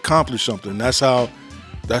something, accomplish something. That's how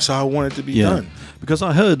I want it to be done. Because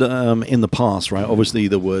I heard in the past, right, obviously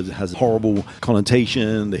the word has a horrible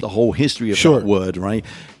connotation, the whole history of that word, right?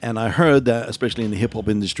 And I heard that, especially in the hip-hop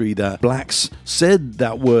industry, that blacks said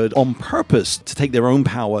that word on purpose to take their own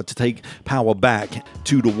power, to take power back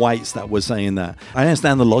to the whites that were saying that. I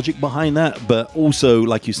understand the logic behind that, but also,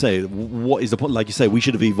 like you say, what is the point? Like you say, we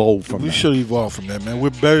should have evolved from that. We should evolve from that, man.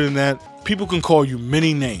 We're better than that. People can call you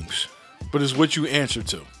many names, but it's what you answer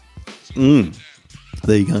to.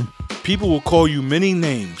 There you go. People will call you many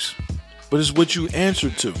names, but it's what you answer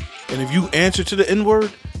to. And if you answer to the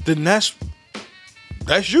N-word, then that's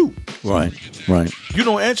you. Right. You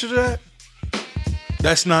don't answer to that,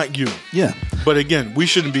 that's not you. Yeah. But again, we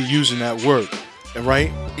shouldn't be using that word.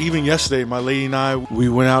 Right? Even yesterday, my lady and I, we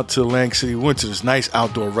went out to Atlantic City. We went to this nice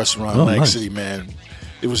outdoor restaurant in Atlantic City, man.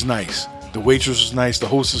 It was nice. The waitress was nice. The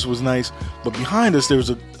hostess was nice. But behind us, there was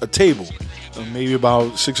a table, maybe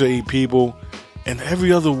about 6 or 8 people. And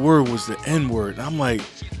every other word was the N-word. And I'm like,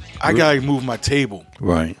 I got to move my table.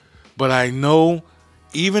 Right. But I know,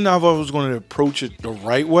 even if I was going to approach it the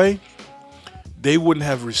right way, they wouldn't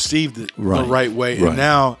have received it the right way. And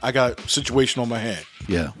now I got a situation on my hand.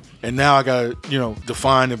 Yeah. And now I got to,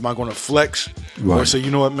 define if I'm going to flex or say, you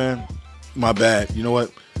know what, man, my bad. You know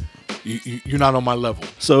what? You're not on my level.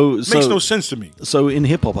 So makes no sense to me. So in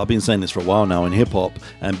hip hop, I've been saying this for a while now. In hip hop,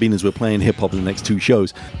 and being as we're playing hip hop in the next 2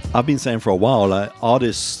 shows, I've been saying for a while, like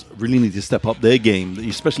artists really need to step up their game,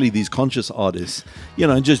 especially these conscious artists.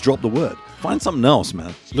 And just drop the word. Find something else,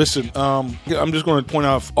 man. Listen, I'm just going to point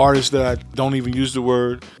out artists that I don't even use the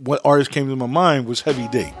word. What artist came to my mind was Heavy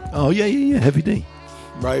D. Oh yeah, Heavy D.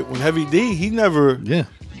 Right, when Heavy D, he never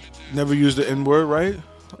used the N-word, right?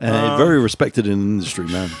 And very respected in the industry,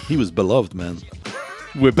 man. He was beloved, man.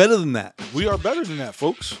 We're better than that. We are better than that,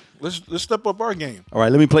 folks. Let's step up our game. All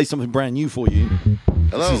right, let me play something brand new for you.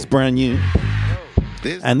 Hello. This is brand new.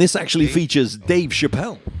 And this actually features Dave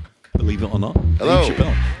Chappelle, believe it or not. Hello. Dave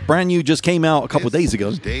Chappelle. Brand new, just came out a couple of days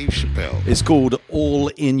ago. Dave Chappelle. It's called All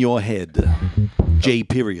in Your Head. J.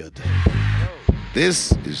 Period.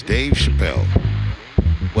 This is Dave Chappelle.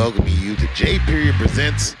 welcoming you to J Period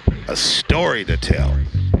Presents A Story to Tell,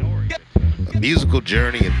 a musical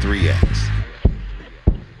journey in 3 acts.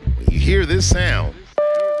 When you hear this sound,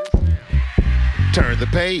 turn the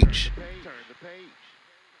page.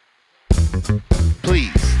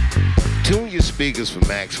 Please, tune your speakers for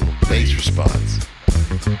maximum bass response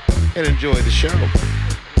and enjoy the show.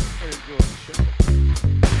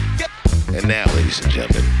 And now, ladies and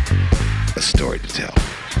gentlemen, a story to tell.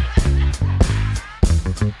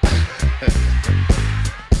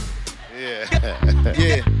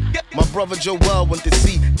 Yeah, my brother Joel went to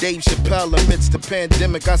see Dave Chappelle amidst the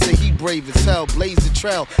pandemic. I say he brave as hell, blaze the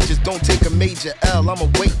trail, just don't take a major L. I'ma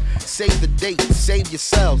wait, save the date, save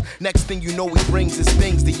yourselves. Next thing you know, he brings his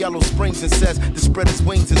things to Yellow Springs and says to spread his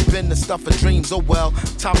wings has been the stuff of dreams. Oh well,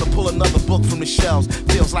 time to pull another book from the shelves.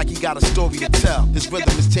 Feels like he got a story to tell. This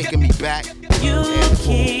rhythm is taking me back. You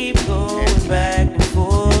keep going back and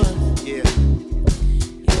forth. Yeah,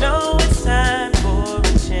 You know it's time for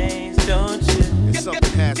a change, don't you? and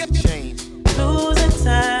something has to change Losing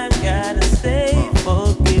time, gotta stay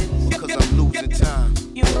focused. because I'm losing time.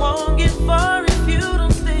 You won't get far if you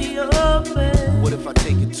don't stay open. What if I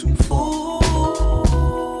take it too far?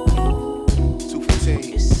 Ooh,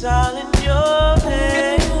 215. it's all in your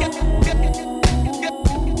head.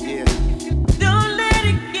 Yeah, Don't let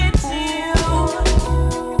it get to you.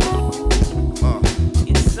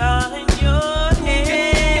 It's all in your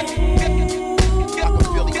head. I can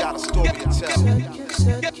feel he got a story to tell.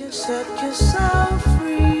 Set yourself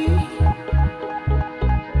free,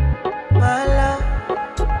 my love.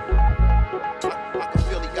 I can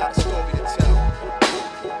feel he got a story to tell.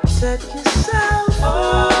 Set yourself free.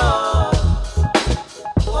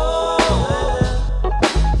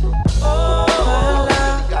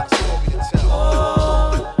 He got a story to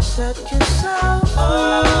tell. Set yourself free,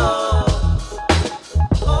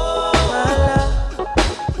 my love. I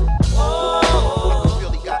can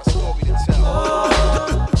feel he got a story to tell.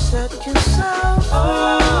 Set yourself free,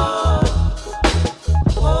 my love. I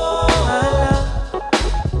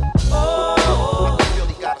can feel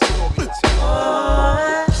he got a story to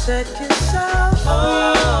tell. Set yourself free,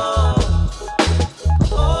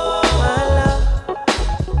 my love.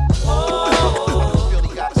 I can feel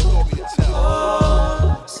he got a story to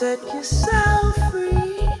tell. Set yourself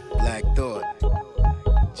free, Black Thought,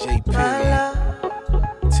 J my Period,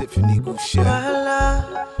 love, Tiffany Boucher, my love.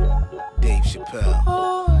 Dave Chappelle.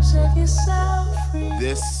 Oh, set yourself free.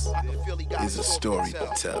 This is a story to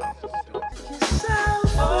tell.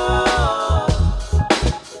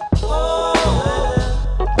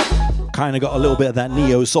 Kind of got a little bit of that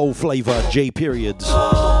neo soul flavor, J Periods.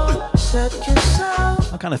 I'm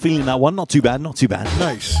kind of feeling that one. Not too bad, not too bad.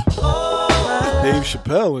 Nice. Dave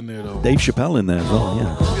Chappelle in there, though. Dave Chappelle in there as well,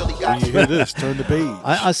 yeah. When you hear this, turn the page.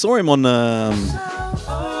 I saw him on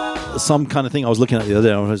some kind of thing I was looking at the other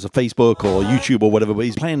day. It was a Facebook or YouTube or whatever, but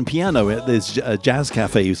he's playing piano at this jazz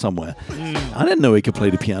cafe somewhere. I didn't know he could play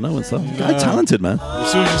the piano and stuff. Guy's talented, man.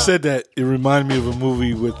 As soon as you said that, it reminded me of a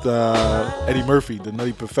movie with Eddie Murphy, The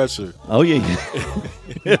Nutty Professor. Oh, yeah.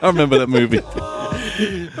 Yeah, I remember that movie.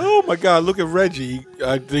 Oh my God! Look at Reggie.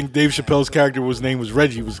 I think Dave Chappelle's name was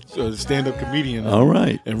Reggie. He was a stand-up comedian. All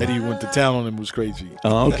right. And Eddie went to town on him. It was crazy.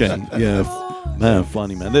 Oh, okay. Yeah. Man,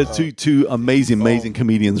 funny, man. They're two amazing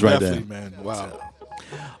comedians right there. Definitely, man. Wow.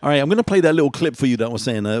 All right, I'm going to play that little clip for you that I was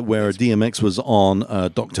saying where DMX was on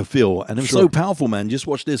Dr. Phil. And it was so powerful, man. Just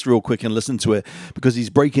watch this real quick and listen to it because he's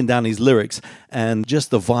breaking down his lyrics and just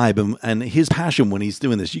the vibe and his passion when he's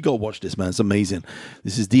doing this. You got to watch this, man. It's amazing.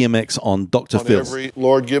 This is DMX on Dr. Phil. Every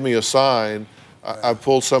Lord, give me a sign. I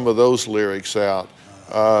pulled some of those lyrics out.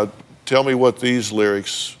 Tell me what these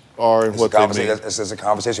lyrics are and what they mean. It's a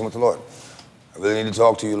conversation with the Lord. I really need to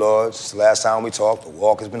talk to you, Lord. It's the last time we talked. The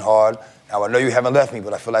walk has been hard. Now, I know you haven't left me,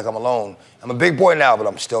 but I feel like I'm alone. I'm a big boy now, but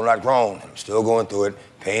I'm still not grown. I'm still going through it,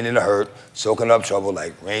 pain and the hurt, soaking up trouble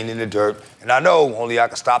like rain in the dirt. And I know only I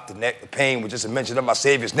can stop the pain with just a mention of my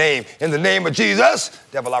Savior's name. In the name of Jesus,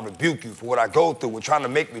 devil, I rebuke you for what I go through and trying to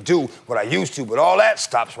make me do what I used to. But all that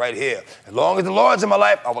stops right here. As long as the Lord's in my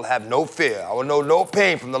life, I will have no fear. I will know no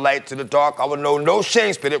pain from the light to the dark. I will know no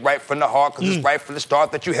shame, spit it right from the heart, because it's right from the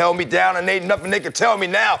start that you held me down and ain't nothing they can tell me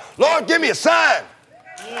now. Lord, give me a sign.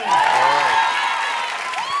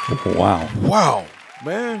 Wow. Wow.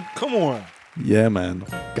 Man, come on. Yeah, man.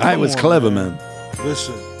 Guy was clever, man.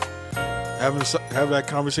 Listen, have that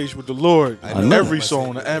conversation with the Lord on every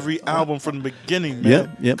song, every album from the beginning,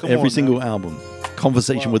 man. Yep. Come Every on, single man. album.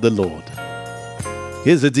 Conversation with the Lord.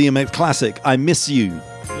 Here's a DMX classic, I Miss You,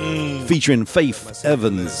 featuring Faith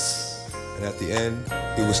Evans. And at the end,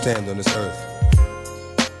 he will stand on this earth.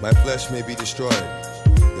 My flesh may be destroyed,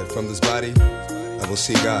 yet from this body I will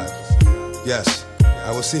see God. Yes,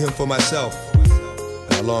 I will see him for myself.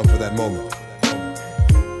 And I long for that moment.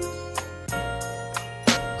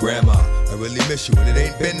 Grandma, I really miss you and it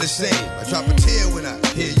ain't been the same. I drop a tear when I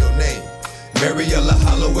hear your name. Mariella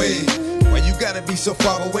Holloway. Why you gotta be so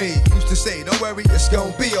far away? Used to say, don't worry, it's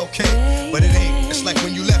gonna be okay. But it ain't. It's like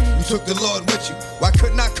when you left, you took the Lord with you. Why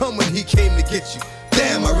couldn't I come when he came to get you?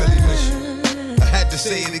 Damn, I really miss you. I had to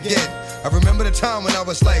say it again. I remember the time when I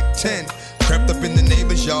was like 10. Crept up in the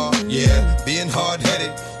neighbor's yard, yeah, being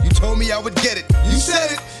hard-headed. You told me I would get it. You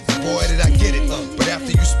said it. Boy, did I get it. But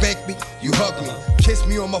after you spanked me, you hugged me, kissed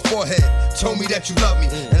me on my forehead, told me that you love me.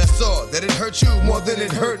 And I saw that it hurt you more than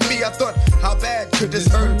it hurt me. I thought, how bad could this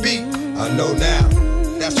hurt be? I know now.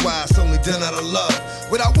 That's why it's only done out of love.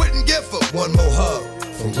 What I wouldn't give for one more hug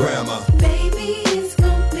from Grandma. Baby, it's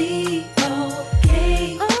gonna be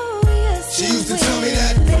okay. Oh, yes, she used to tell me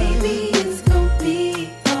that. Baby, it's gonna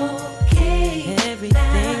be okay. Everything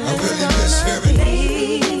I really miss hearing.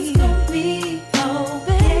 Baby, it's gonna be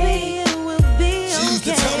okay. It will be okay. She used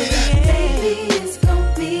to tell me that. Baby, it's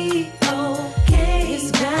gonna be okay.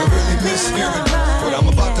 I really miss hearing what I'm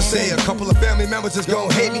about to say. A couple of family members is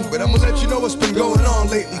gonna hate me, but I'm gonna let you know what's been going on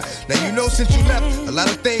lately. Now you know since you left, a lot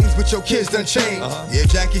of things with your kids done changed. Yeah,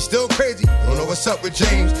 Jackie's still crazy. Don't know what's up with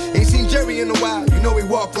James. Ain't seen Jerry in a while. You know he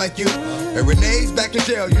walk like you. And Renee's back in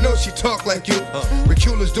jail. You know she talk like you.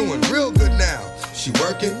 Ricula's doing real good now. She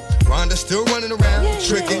working. Rhonda's still running around,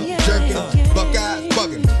 tricking, jerking. Buckeye's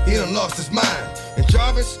bugging. He done lost his mind. And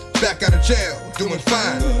Jarvis back out of jail, doing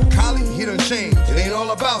fine. Collie, he done changed. It ain't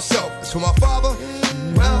all about self. It's for my father.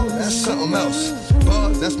 Well, that's something else.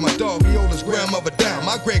 Buzz, that's my dog. He oldest grandmother down.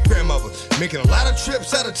 My great grandmother making a lot of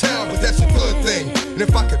trips out of town, but that's a good thing. And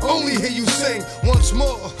if I could only hear you sing once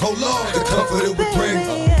more, oh Lord, the comfort it would bring.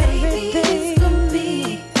 Everything's gonna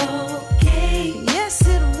be okay. Yes,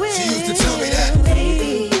 it will. She used to tell me that.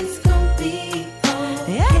 Baby, it's gonna be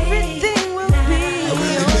okay. Everything will be I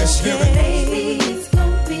really miss hearing. Baby, it's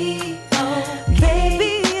gonna be okay.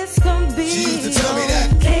 Baby, it's gonna be She used to tell me that.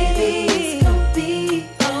 Baby, it's gonna be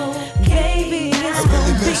okay. Baby, I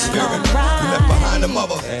really miss hearing. You left behind a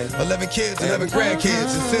mother, 11 kids, 11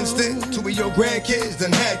 grandkids. And since then, 2 of your grandkids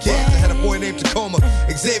done had kids. I had a boy named Tacoma,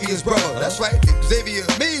 Xavier's brother. That's right, Xavier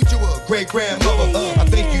made you a great grandmother. I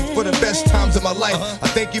thank you for the best times of my life. I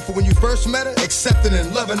thank you for when you first met her, accepting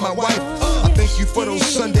and loving my wife. I thank you for those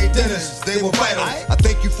Sunday dinners, they were vital. I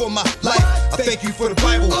thank you for my life. I thank you for the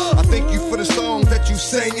Bible. I thank you for the songs that you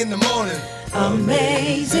sang in the morning.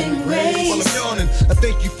 Amazing Grace. While I'm yawning, I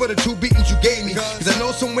thank you for the 2 beatings you gave me. Cause I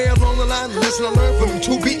know somewhere along the line, the lesson I learned from them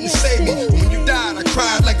 2 beatings saved me. When you died, I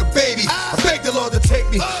cried like a baby. I begged the Lord to take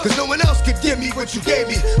me, cause no one else could give me what you gave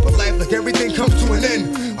me. But life, like everything, comes to an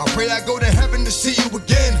end. I pray I go to heaven to see you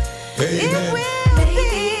again. Amen.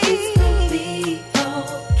 It's gonna be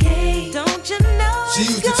okay. Don't you know? She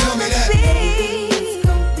used to tell me that. It's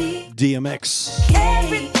gonna be DMX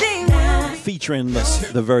everything will be featuring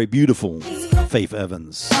the very beautiful Faith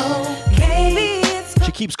Evans. okay. It's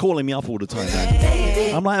She keeps calling me up all the time,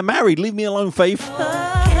 man. I'm like, I'm married, leave me alone, Faith. She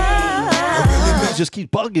just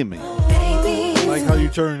keeps bugging me. I like how you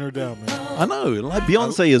turn her down, man. I know, like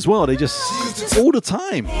Beyonce as well. They just all the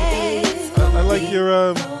time. I like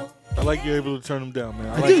your I like you're able to turn them down, man.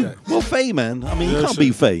 I I like do. that. Well, Faye, man. I mean, you Yes, can't sir.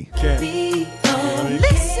 beat Faye. Can't.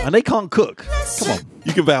 And they can't cook. Come on,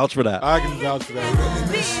 you can vouch for that. I can vouch for that.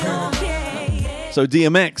 So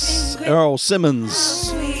DMX, Earl Simmons,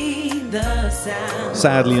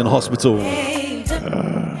 sadly in hospital.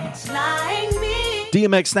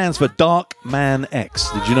 DMX stands for Dark Man X.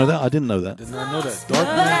 Did you know that? I didn't know that. Did not know that. Dark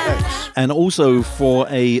Man X. And also for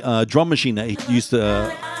a drum machine that he used to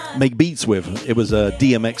make beats with. It was a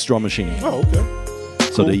DMX drum machine. Oh, okay.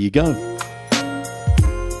 So there you go.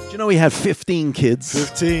 Do you know he had 15 kids?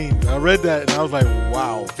 15. I read that and I was like,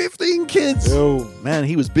 wow. 15 kids. Yo. Man,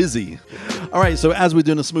 he was busy. All right, so as we're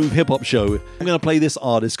doing a smooth hip hop show, I'm going to play this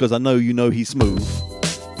artist because I know you know he's smooth.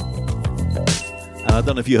 And I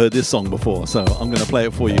don't know if you heard this song before, so I'm going to play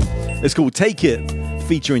it for you. It's called Take It,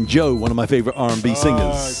 featuring Joe, one of my favorite R&B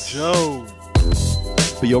singers. Joe.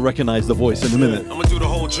 But you'll recognize the voice in a minute. I'm gonna do the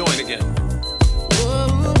whole joint again.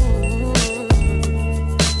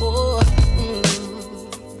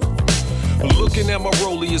 Looking at my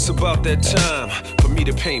rollie it's about that time for me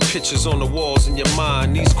to paint pictures on the walls in your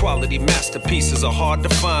mind. These quality masterpieces are hard to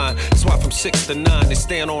find. That's why from 6 to 9 they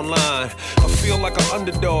stand online. I feel like an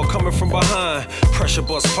underdog coming from behind. Pressure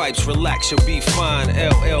bust pipes, relax, you'll be fine.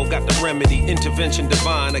 LL got the remedy, intervention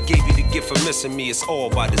divine. I gave you the gift for missing me, it's all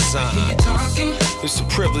by design. It's a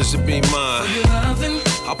privilege to be mine.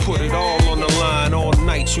 I put it all on the line. All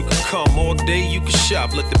night you can come, all day you can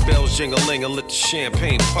shop. Let the bells jingle-ling and let the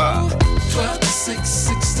champagne pop. 12 to 6,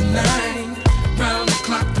 6 to 9. Round the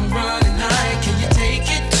clock, I'm running high. Can you take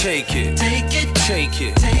it? Take it. Take it. Take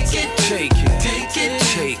it. Take it. Take it. Take it.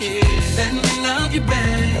 Take it. Let me love you,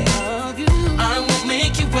 babe. I won't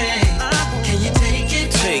make you wait. Can you take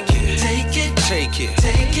it? Take it. Take it. Take it.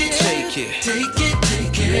 Take it. Take it. Take it.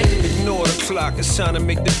 Take it. Ignore the clock, it's time to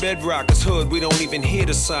make the bed rock. It's hood, we don't even hear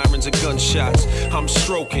the sirens or gunshots. I'm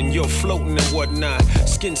stroking, you're floating and whatnot.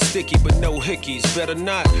 Skin sticky, but no hickeys, better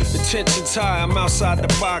not. The tension's high, I'm outside the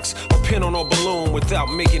box. A pin on a balloon without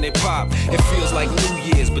making it pop. It feels like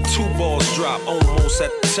New Year's, but 2 balls drop. Almost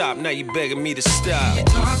at the top, now you begging me to stop.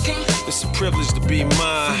 It's a privilege to be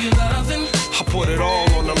mine. I put it all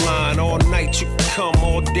on the line. All night you can come,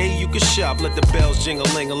 all day you can shop. Let the bells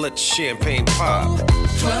jingle-ling and let the champagne pop.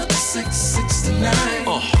 12 to 6, 6 to 9.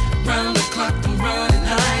 Round the clock, I'm running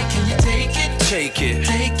high. Can you take it? Take it.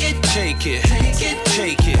 Take it. Take it. Take it.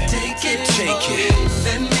 Take it. Take it. Take it.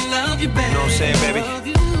 Let me love you, baby. You know what I'm saying, baby?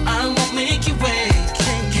 I won't make you wait.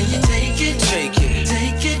 Can you take it? Take it.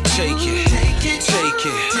 Take it. Take it. Take it. Take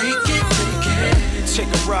it. Take it. Take it. Take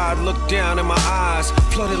a ride, look down in my eyes.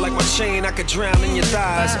 Flooded like my chain, I could drown in your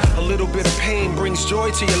thighs. A little bit of pain brings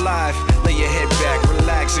joy to your life. Lay your head back,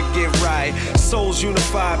 relax and get right. Souls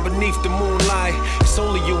unified beneath the moonlight. It's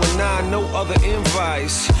only you and I, no other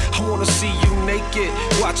invites. I wanna see you naked,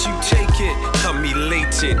 watch you take it. I'm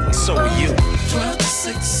elated, and so are you. 12 to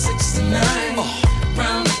 6, 6 to 9.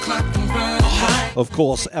 Round the clock, I'm running high. Of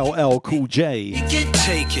course, LL Cool J.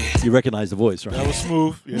 Take it. You recognize the voice, right? That was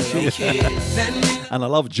smooth. Yeah, that was smooth. And I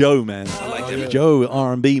love Joe, man. I like that. Joe,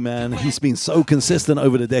 R&B, man. He's been so consistent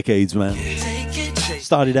over the decades, man.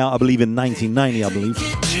 Started out, I believe, in 1990, I believe.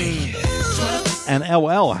 And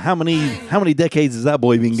LL, how many decades has that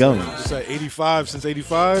boy been going? It's at 85, since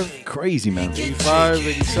 85. Crazy, man. 85,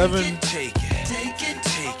 87.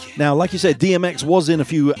 Now, like you said, DMX was in a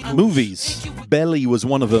few movies. Belly was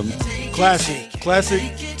one of them. Classic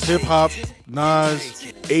hip-hop,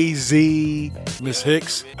 Nas, AZ, Miss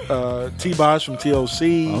Hicks, T-Boz from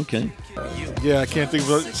TLC. Okay. Yeah, I can't think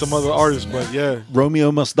of some other artists, but yeah.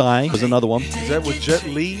 Romeo Must Die was another one. Is that with Jet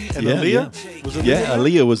Li and Yeah, Aaliyah? yeah. Was it Yeah,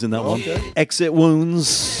 Aaliyah was in that Okay. one. Exit Wounds.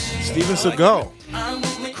 Steven Seagal.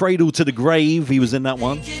 Cradle to the Grave, he was in that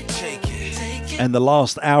one. And The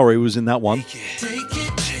Last Hour, he was in that one.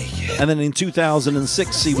 And then in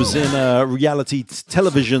 2006, he was in a reality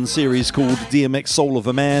television series called DMX Soul of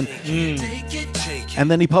a Man. And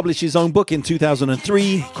then he published his own book in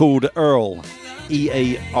 2003 called Earl,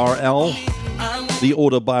 E-A-R-L, The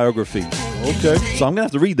Autobiography. Okay. So I'm going to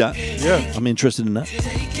have to read that. Yeah. I'm interested in that.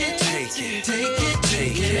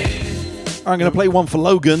 I'm going to play one for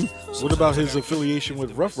Logan. What about his affiliation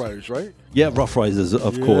with Rough Riders, right? Yeah, Rough Riders,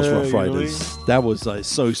 of course, Yeah, Rough you know Riders. what I mean? That was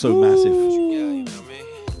so massive.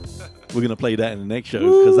 We're going to play that in the next show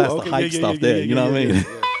because that's Okay, the hype yeah, stuff yeah, there. yeah, You know what I mean?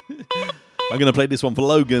 I'm going to play this one for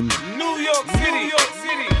Logan. New York City.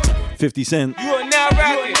 50 Cent. You are now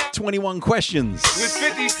rapping 21 questions. with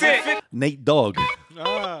 50 Cent. Nate Dogg. New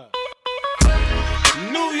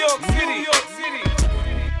York City.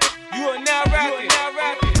 You are now rapping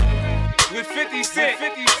with 50 Cent.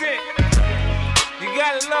 You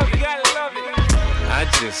gotta love it. I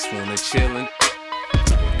just wanna chillin'.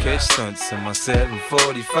 Catch stunts in my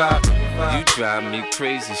 745. You drive me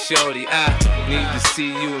crazy, shorty. I need to see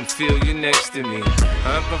you and feel you next to me.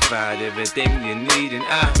 I provide everything you need, and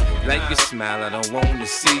I like your smile. I don't want to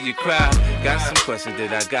see you cry. Got some questions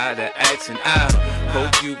that I gotta ask, and I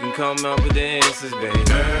hope you can come up with the answers, baby.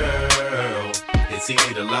 Girl, it's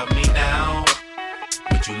easy to love me now.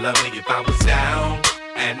 Would you love me if I was down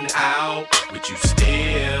and out? Would you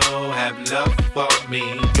still have love for me,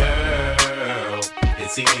 girl?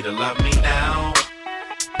 It's easy to love me now.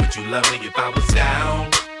 Would you love me if I was down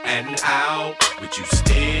and out? Would you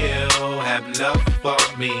still have love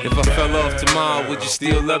for me? If I fell off tomorrow, would you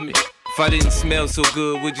still love me? If I didn't smell so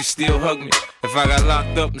good, would you still hug me? If I got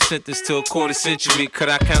locked up and sentenced to a quarter century, could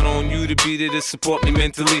I count on you to be there to support me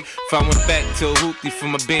mentally? If I went back to a hoopty for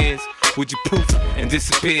my bands, would you poof and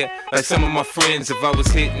disappear like some of my friends? If I was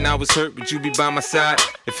hit and I was hurt, would you be by my side?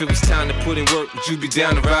 If it was time to put in work, would you be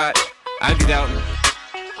down to ride? I get out and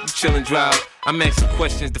chill and drive. I'm asking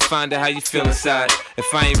questions to find out how you feel inside.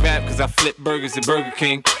 If I ain't rap cause I flip burgers at Burger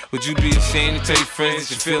King, would you be ashamed to tell your friends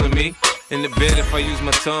that you're feeling me? In the bed, if I use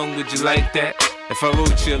my tongue, would you like that? If I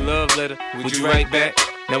wrote you a love letter, would you write back?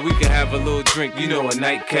 Now we can have a little drink, you know, a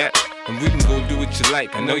nightcap, and we can go do what you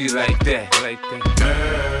like. I know you like that,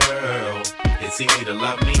 Girl, it's easy to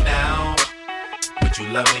love me now. Would you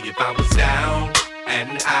love me if I was down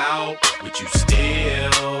and out? Would you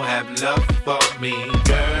still have love for me?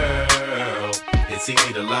 Girl, it's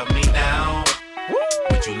easy to love me now.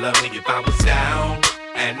 Would you love me if I was down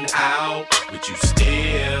and out? Would you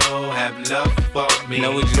still have love for me?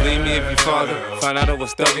 Now would you leave me if your father found out I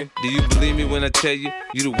was thugging? Do you believe me when I tell you,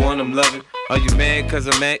 you the one I'm loving? Are you mad cause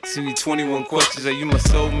I'm asking you 21 questions? Are you my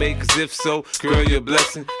soulmate? Cause if so, girl, you're a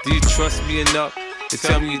blessing. Do you trust me enough to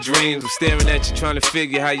tell me your dreams? I'm staring at you trying to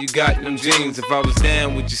figure how you got them jeans. If I was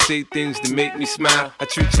down, would you say things to make me smile? I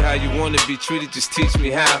treat you how you wanna be treated, just teach me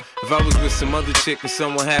how. If I was with some other chick and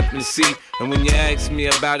someone happened to see, and when you asked me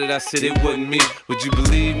about it, I said it wasn't me, would you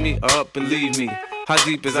believe me or up and leave me? How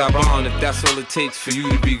deep is our bond if that's all it takes for you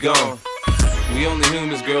to be gone? We only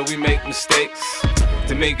humans, girl, we make mistakes.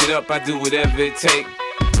 To make it up, I do whatever it takes.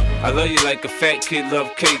 I love you like a fat kid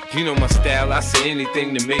love cake. You know my style, I say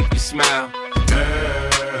anything to make you smile.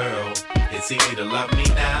 Girl, it's easy to love me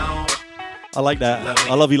now. I like that.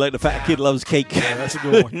 I love you like the fat kid loves cake. Yeah, that's a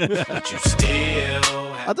good one. But you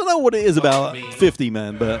still I don't know what it is about 50,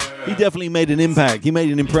 man, but he definitely made an impact. He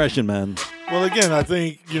made an impression, man. Well, again, I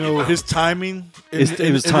think, you know, his timing.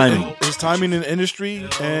 It was timing. His timing in the industry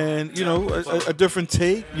and, you know, a different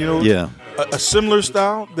take, you know. Yeah. A similar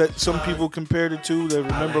style that some people compared it to. They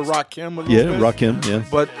remember Rakim a little bit. Rakim, yeah.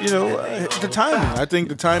 But, you know, the timing. I think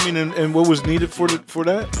the timing and what was needed for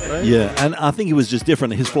that, right? Yeah, and I think it was just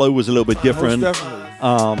different. His flow was a little bit different. Most definitely.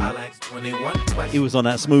 He was on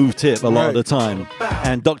that smooth tip a lot of the time.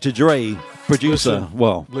 And Dr. Dre, producer,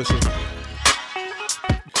 Listen.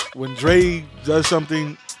 When Dre does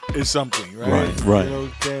something, it's something, right? Right. You know,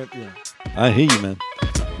 I hear you, man.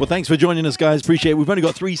 Well, thanks for joining us, guys. Appreciate it. We've only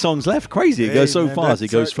got 3 songs left. Crazy. It goes so fast. It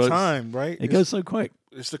goes for time, right? It goes so quick.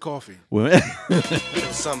 It's the coffee.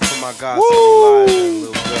 Something for my guys.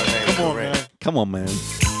 Little girl named Come on, man. Come on, man.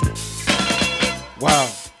 Wow.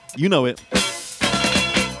 You know it.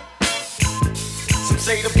 Some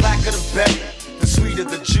say the blacker the better, the sweeter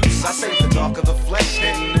the juice. I say the darker the flesh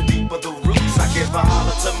and the deeper the roots. I give a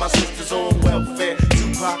holler to my sisters on welfare.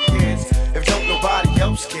 Tupac kids, if don't nobody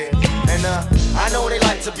else care. And I know they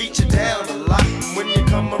like to beat you down a lot. And when you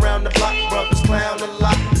come around the block, brothers clown a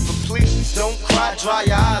lot. But please don't cry, dry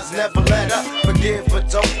your eyes, never let up. Forgive but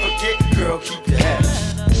don't forget, girl, keep your head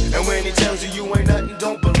up. And when he tells you you ain't nothing,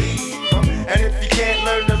 don't believe him. And if you can't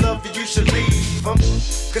learn to love you, you should leave him.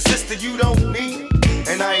 Cause sister, you don't need him.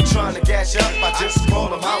 And I ain't trying to gas you up, I just roll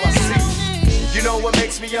them how I see. You know what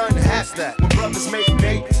makes me unhappy? When brothers make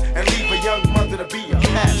babies and leave a young mother to be a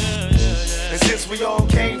pastor. And since we all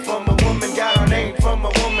came from a woman, got our name from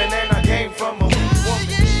a woman, and I came from a woman.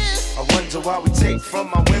 I wonder why we take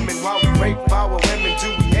from our women, why we rape our women, do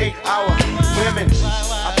we hate our women?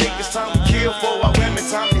 I think it's time we kill for our women,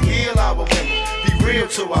 time to heal our women, be real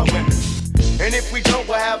to our women. And if we don't,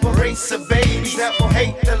 we'll have a race of babies that will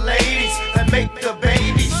hate the ladies that make the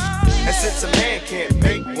babies. And since a man can't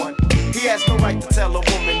make one, he has no right to tell a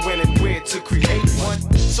woman when and where to create one.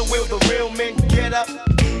 So will the real men get up?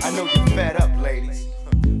 I know you're fed up, ladies,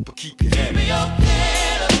 but keep your head up.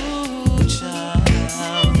 Ooh,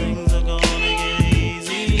 child, things are gonna get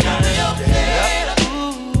easy. Keep your head up.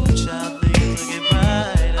 Ooh, child, things will get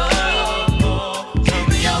brighter. Keep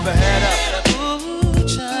your head up. Ooh,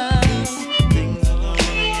 child, things are gonna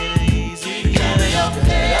get easy. Keep your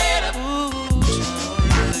head up. Ooh,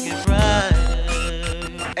 child, things will get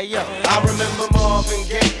brighter. Hey yo, I remember Marvin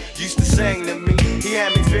Gaye used to sing to me. He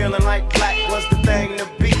had me feeling like black was the thing to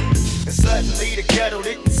be. And suddenly the ghetto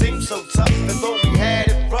didn't seem so tough. And though we had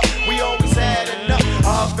it rough, we always had enough.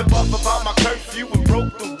 I huffed and puffed about my curfew and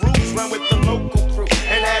broke the rules. Ran with the local crew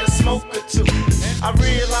and had a smoke or two. I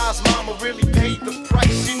realized mama really paid the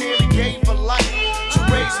price. She nearly gave her life to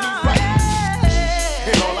raise me right.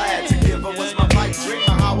 And all I had to give her was my pipe dream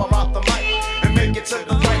of how I rock the mic and make it to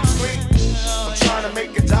the right screen. I'm trying to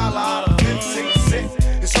make $1 out of 15 cents.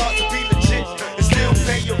 It's hard to be legit and still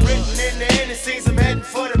pay your rent. And in the end, it seems I'm heading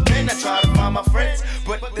for the pen. I try to find my friends,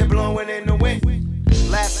 but they're blowing in the wind.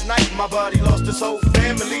 Last night, my buddy lost his whole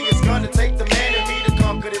family. It's gonna take the man in me to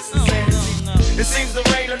conquer this insanity. It seems the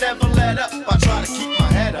rain will never let up. I try to keep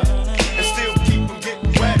my head up and still keep from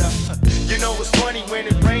getting wetter. You know it's funny when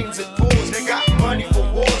it rains, it pours. They got money for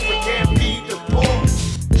wars, but can't feed the poor.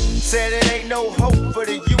 Said it ain't no hope for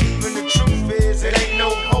the youth, and the truth is it ain't no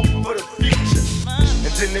hope for the future.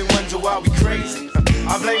 crazy.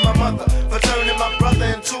 I blame my mother for turning my brother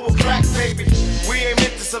into a crack baby. We ain't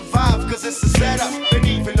meant to survive cause it's a setup. And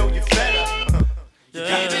even though you're fed up, you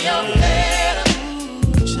got to your head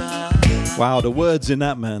up. Wow, the words in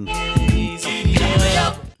that, man.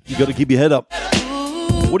 You got to keep your head up.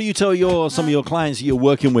 What do you tell some of your clients you're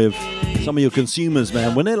working with, some of your consumers,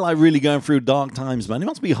 man, when they're like really going through dark times, man? It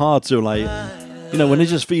must be hard to like, you know, when they're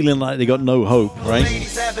just feeling like they got no hope, right?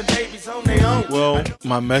 Well,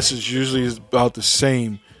 my message usually is about the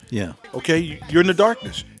same. Yeah. Okay, you're in the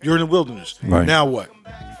darkness. You're in the wilderness. Right. Now what?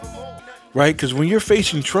 Right? Because when you're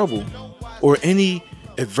facing trouble or any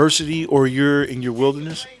adversity or you're in your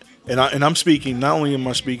wilderness, and I'm speaking, not only am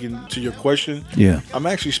I speaking to your question, yeah, I'm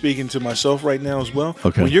actually speaking to myself right now as well.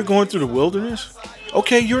 Okay. When you're going through the wilderness,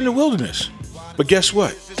 okay, you're in the wilderness. But guess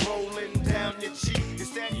what?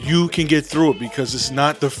 You can get through it because it's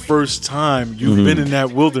not the first time you've been in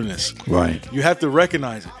that wilderness. Right. You have to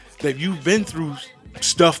recognize it, that you've been through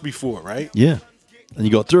stuff before, right? Yeah. And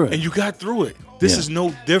you got through it. And you got through it. This is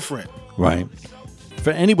no different. Right. For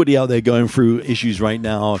anybody out there going through issues right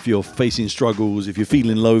now, if you're facing struggles, if you're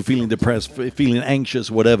feeling low, feeling depressed, feeling anxious,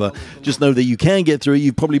 whatever, just know that you can get through it.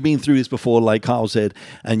 You've probably been through this before, like Kyle said,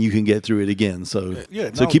 and you can get through it again. So,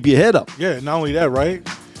 so keep your head up. Yeah, not only that, right?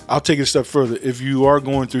 I'll take it a step further. If you are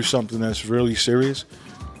going through something that's really serious,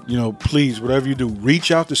 you know, please, whatever you do,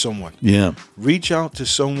 reach out to someone. Yeah. Reach out to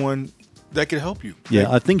someone that can help you.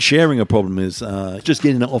 Yeah, I think sharing a problem is just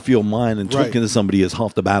getting it off your mind and talking Right. to somebody is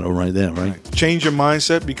half the battle right there, right? Change your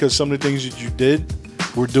mindset because some of the things that you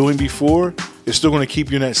were doing before, it's still going to keep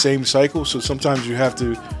you in that same cycle. So sometimes you have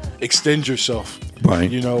to extend yourself.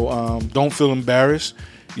 Right. You know, don't feel embarrassed,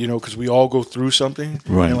 you know, because we all go through something.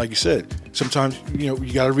 Right. And like you said, sometimes, you know,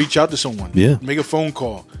 you got to reach out to someone. Yeah. Make a phone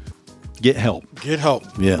call. Get help. Get help.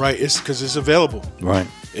 Yeah. Right. It's because it's available. Right.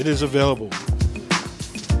 It is available.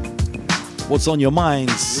 What's on your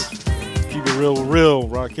minds? Keep it real,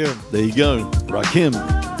 Rakim. There you go, Rakim.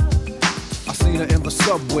 I seen her in the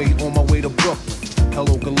subway on my way to Brooklyn.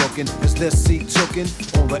 Hello, good looking. Is this seat tookin'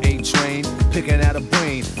 on the A train? Picking at a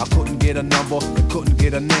brain. I couldn't get a number and couldn't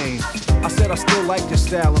get a name. I said I still like your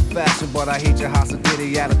style and fashion, but I hate your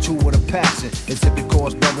hospitality attitude with a passion. Is it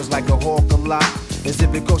because brothers like to hawk a lot? Is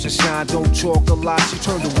it because you shine, don't talk a lot? She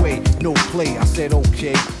turned away, no play. I said,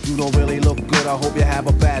 okay, you don't really look good. I hope you have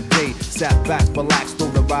a bad day. Sat back, relaxed,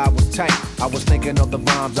 though the ride was tight. I was thinking of the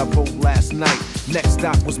rhymes I wrote last night. Next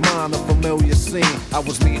stop was mine, a familiar scene. I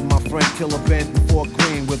was meeting my friend Killer Ben in Fort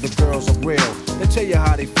Greene, where the girls are real. They tell you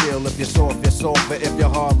how they feel. If you're soft, you're soft, but if you're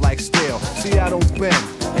hard like steel. See, I don't bend,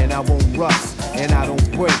 and I won't rust, and I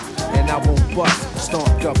don't break, and I won't bust.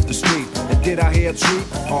 Stomped up the street, and did I hear a treat?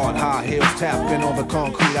 Hard high heels tapping on the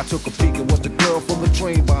concrete. I took a peek, it was the girl from the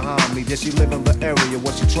train behind me. Did she live in the area?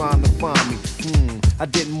 Was she trying to find me? I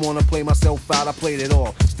didn't want to play myself out, I played it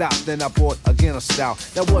all. Stopped, then I bought again a style.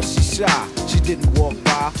 Now was she shy? She didn't walk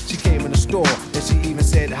by. She came in the store, and she even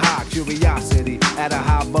said hi. Curiosity at a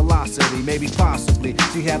high velocity, maybe possibly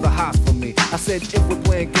she had the hots for me. I said if we're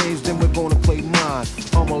playing games, then we're gonna play mine.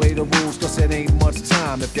 I'ma lay the rules, cause it ain't much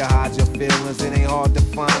time. If you hide your feelings, it ain't hard to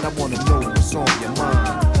find. I wanna know what's on your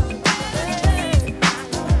mind.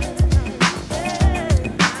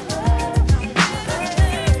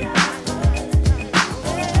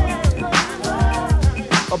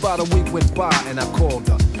 About a week went by and I called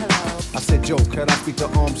her. I said, yo, could I speak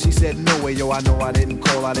to She said, no way, yo, I know I didn't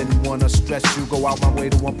call. I didn't wanna stress you. Go out my way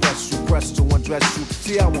to impress you, press to undress you.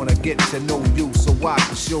 See, I wanna get to know you so I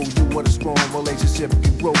can show you what a strong relationship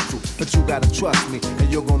you broke to. But you gotta trust me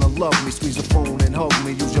and you're gonna love me. Squeeze the phone and hug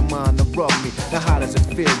me, use your mind to rub me. Now how does it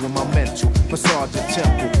feel when my mental massage your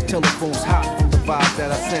temple? Telephone's hot from the vibes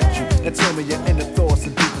that I sent you. And tell me your inner thoughts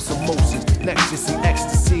and deepest emotions. Next you see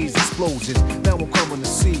ecstasies, explosions. Now I'm coming to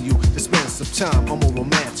see you to spend some time. I'm a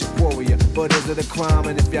romantic warrior, but is it a crime?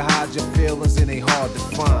 And if you hide your feelings, it ain't hard to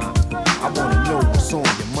find. I wanna know what's on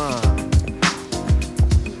your mind.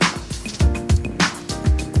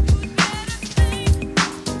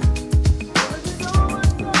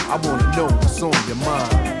 I wanna know what's on your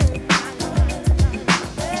mind.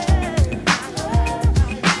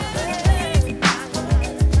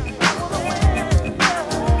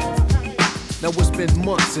 Now it's been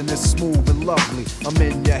months and it's smooth and lovely. I'm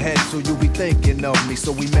in your head so you be thinking of me.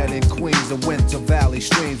 So we met in Queens and went to Valley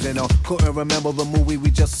Streams. And I couldn't remember the movie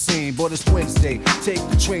we just seen. But it's Wednesday, take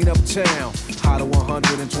the train uptown. High to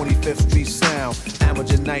 125th Street Sound.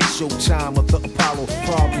 Amateur night, showtime with the Apollo.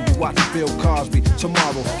 Probably be watching Bill Cosby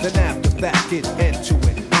tomorrow. Then after that, get into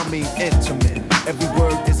it. I mean intimate. Every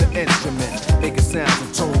word is an instrument. Making sounds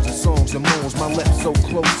and tones and songs and moans. My lips so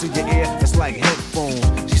close to your ear, it's like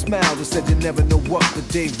headphones. She smiled and said you never know what the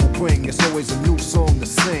day will bring. It's always a new song to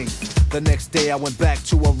sing. The next day I went back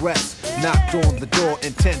to her rest. Knocked on the door,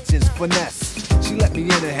 intentions finesse. She let me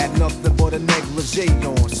in and had nothing but a negligee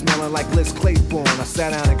on. Smelling like Liz Claiborne. I sat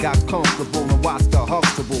down and got comfortable and watched her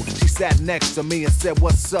Huxtable. She sat next to me and said,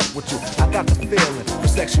 what's up with you? I got the feeling for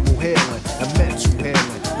sexual healing and mental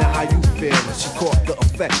healing. Now how you feeling? She caught the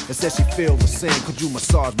effect and said she feel the same. Could you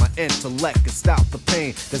massage my intellect and stop the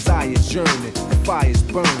pain? Desire's yearning, the fire's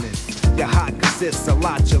burning. Your hot cause it's a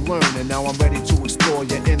lot you're learning. Now I'm ready to explore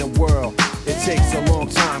your inner world. It takes a long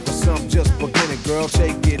time for some just beginning, girl.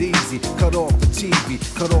 Take it easy, cut off the TV,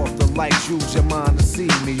 cut off the lights. Use your mind to see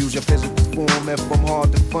me, use your physical form if I'm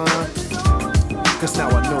hard to find. Cause now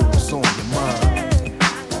I know what's on your mind.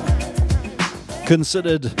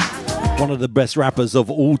 Considered one of the best rappers of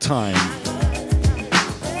all time.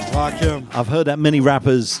 Rock him. I've heard that many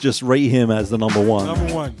rappers just rate him as the number one.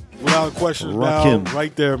 Number one, without a question. Rock him.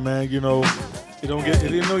 Right there, man. You know, it don't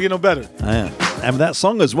get no better. Yeah. And that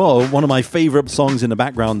song as well, one of my favorite songs in the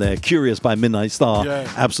background there, Curious by Midnight Star.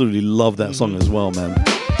 Yeah. Absolutely love that song as well, man.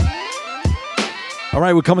 All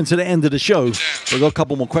right, we're coming to the end of the show. We've got a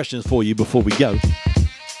couple more questions for you before we go.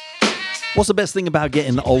 What's the best thing about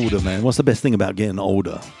getting older, man? What's the best thing about getting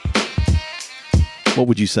older? What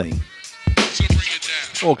would you say?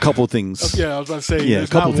 Or a couple things. Yeah, I was about to say, yeah,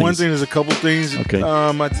 there's not one thing, there's a couple things. Okay.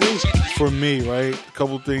 I think for me, right, a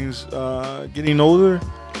couple things. Getting older,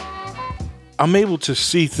 I'm able to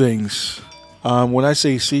see things. When I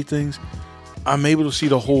say see things, I'm able to see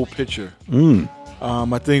the whole picture.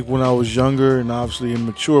 I think when I was younger, and obviously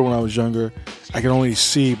immature when I was younger, I can only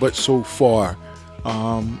see but so far.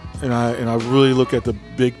 And I really look at the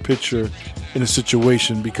big picture in a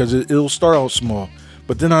situation because it'll start out small.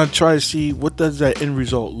 But then I try to see what does that end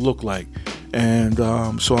result look like, and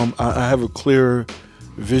so I have a clear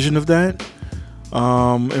vision of that.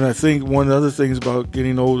 And I think one of the other things about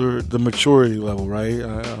getting older, the maturity level, right?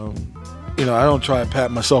 I don't try to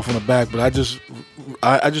pat myself on the back, but I just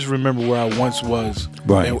remember where I once was,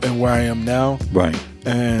 right, and where I am now, right.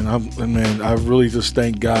 And I really just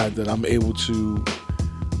thank God that I'm able to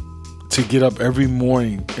get up every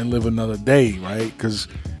morning and live another day, right? Because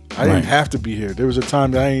I didn't have to be here. There was a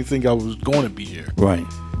time that I didn't think I was going to be here. Right.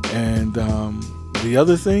 And the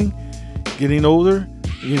other thing, getting older,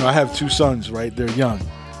 I have 2 sons, right? They're young.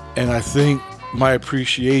 And I think my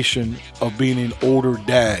appreciation of being an older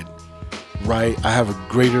dad, right? I have a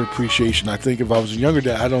greater appreciation. I think if I was a younger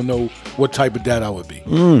dad, I don't know what type of dad I would be.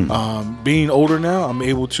 Being older now, I'm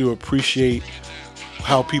able to appreciate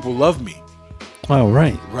how people love me. Oh,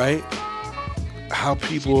 right. Right? How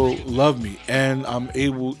people love me, and I'm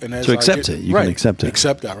able and as to accept it. You can accept it.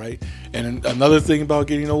 Accept that, right? And another thing about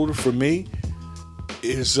getting older for me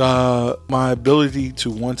is my ability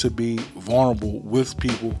to want to be vulnerable with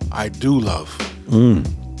people I do love.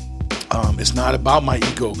 It's not about my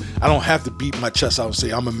ego. I don't have to beat my chest out and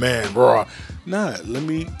say I'm a man, bro. Nah,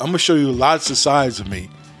 I'm gonna show you lots of sides of me,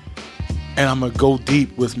 and I'm gonna go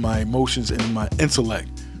deep with my emotions and my intellect.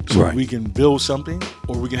 So we can build something,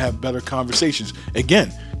 or we can have better conversations.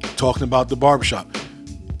 Again, talking about the barbershop.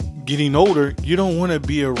 Getting older, you don't want to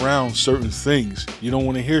be around certain things. You don't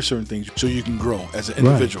want to hear certain things, so you can grow as an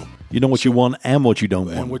individual. Right. You know what you want and what you don't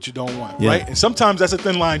want. And what you don't want, right? And sometimes that's a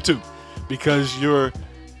thin line too, because your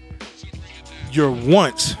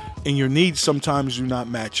wants and your needs sometimes do not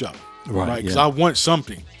match up, right? Because I want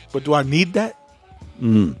something, but do I need that?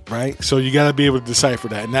 Right? So you got to be able to decipher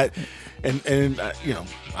that, and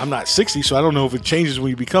I'm not 60, so I don't know if it changes when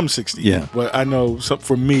you become 60. Yeah. But I know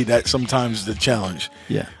for me that sometimes the challenge.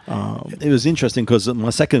 Yeah. It was interesting because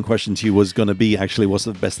my second question to you was going to be actually what's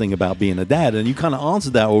the best thing about being a dad? And you kind of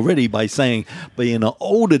answered that already by saying being an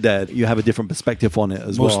older dad, you have a different perspective on it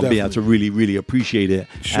as well. And be able to really, really appreciate it.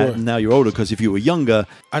 Sure. And now you're older because if you were younger,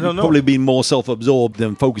 you'd probably be more self-absorbed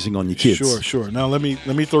than focusing on your kids. Sure. Now let me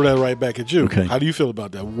throw that right back at you. Okay. How do you feel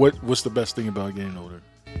about that? What's the best thing about getting older?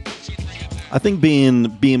 I think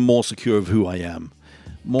being more secure of who I am.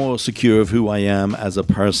 More secure of who I am as a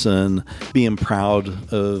person, being proud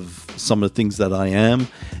of some of the things that I am,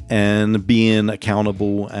 and being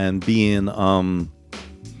accountable and being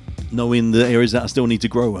knowing the areas that I still need to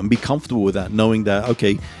grow and be comfortable with that, knowing that,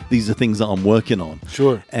 okay, these are things that I'm working on.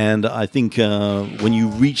 Sure. And I think when you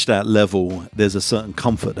reach that level, there's a certain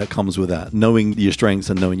comfort that comes with that, knowing your strengths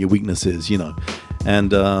and knowing your weaknesses,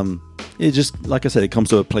 And it just, like I said, it comes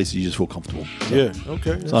to a place that you just feel comfortable. Yeah,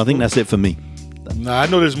 okay. So I think that's it for me. Now, I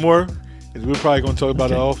know there's more, We're probably going to talk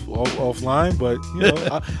about it offline, but you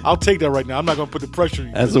know, I'll take that right now. I'm not going to put the pressure on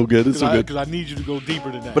you. That's all good. It's all good. Because I need you to go deeper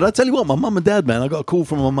than that. But I tell you what, my mum and dad, man, I got a call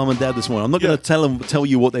from my mum and dad this morning. I'm not going to tell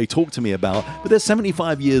you what they talked to me about, but they're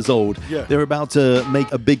 75 years old. Yeah. They're about to make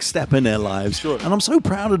a big step in their lives. Sure. And I'm so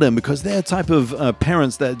proud of them because they're the type of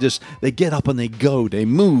parents that they get up and they go, they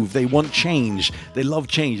move, they want change, they love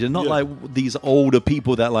change. They're not like these older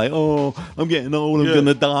people that like, oh, I'm getting old, I'm going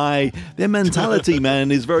to die. Their mentality, man,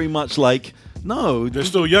 is very much like, no, they're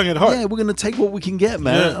still young at heart. Yeah, we're going to take what we can get,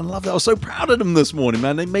 man. I love that. I was so proud of them this morning,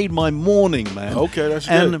 man. They made my morning, man. Okay, that's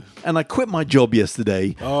good. And I quit my job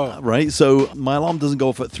yesterday, right? So my alarm doesn't go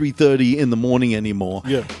off at 3:30 in the morning anymore.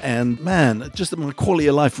 Yeah. And man, just my quality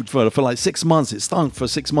of life for like 6 months. It stunk for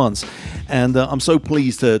 6 months, and I'm so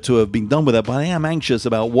pleased to have been done with that. But I am anxious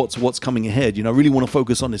about what's coming ahead. You know, I really want to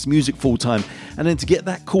focus on this music full time, and then to get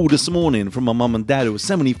that call this morning from my mum and dad who was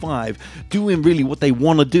 75, doing really what they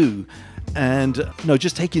want to do. And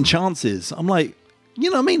just taking chances. I'm like, you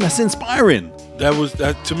know what I mean? That's inspiring.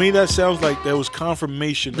 That to me. That sounds like that was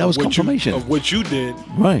confirmation. That was confirmation of what you did,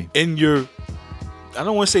 right? In your, I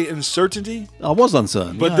don't want to say uncertainty. I was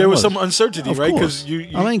uncertain, but there was some uncertainty, right? Because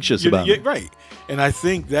I'm anxious about it, right? And I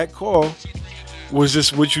think that call was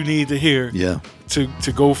just what you need to hear,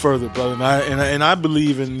 to go further, brother. And I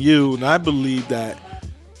believe in you, and I believe that,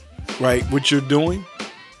 right, what you're doing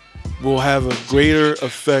will have a greater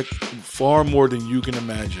effect, far more than you can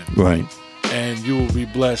imagine. Right. And you will be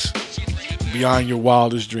blessed beyond your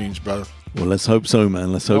wildest dreams, brother. Well, let's hope so,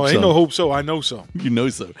 man. Let's hope so. Ain't no hope so. I know so. You know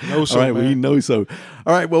so. Know so, all right, man. we know so.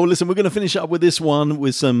 All right, well, listen, we're going to finish up with this one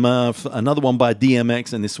with some another one by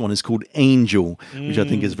DMX, and this one is called Angel, which I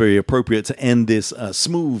think is very appropriate to end this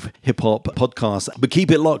smooth hip-hop podcast. But keep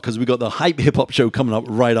it locked because we got the Hype Hip-Hop Show coming up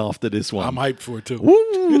right after this one. I'm hyped for it, too.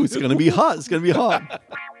 Woo! It's going to be hot. It's going to be hot.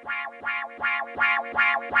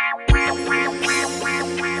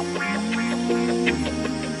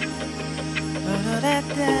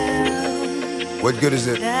 What good is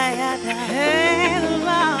it for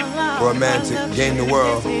a man to gain the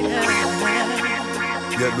world,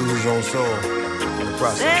 yet lose his own soul in the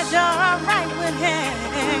process? I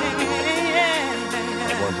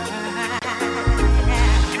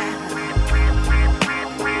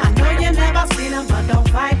know you never seen him, but don't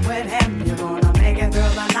fight with him. You're gonna make it through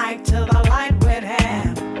the night till the light with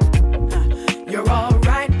him. You're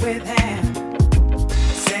alright with him.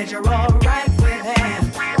 Said you're alright with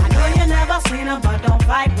him. I know you never seen him, but don't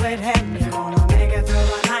fight with him. You're gonna make it through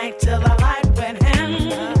the night till the light with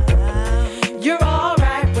him. You're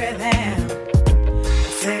alright with him.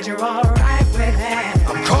 Said you're alright with him.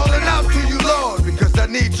 I'm calling out to you, Lord, because I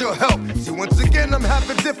need your help. See, once again, I'm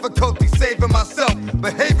having difficulty saving myself,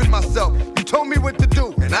 behaving myself. You told me what to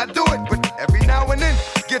do, and I do it, but every now and then,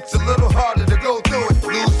 it gets a little harder to go through it.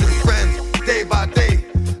 Losing friends, day by day.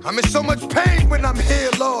 I'm in so much pain when I'm here,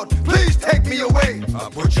 Lord. Please take me away. I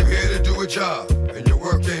put you here to do a job, and your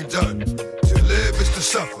work ain't done. To live is to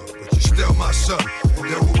suffer, but you're still my son. And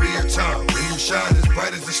there will be a time when you shine as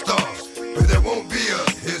bright as the stars. But there won't be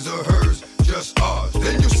a his or hers, just ours.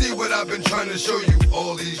 Then you'll see what I've been trying to show you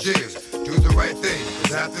all these years. Do the right thing,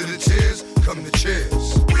 cause after the tears, come the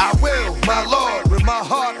cheers. I will, my Lord, with my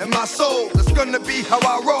heart and my soul. That's gonna be how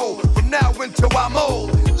I roll, from now until I'm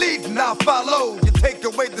old. Lead and I'll follow, you take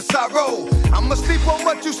away the sorrow. I'ma sleep on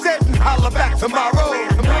what you said and holler back tomorrow. I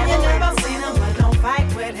know you never seen him, but don't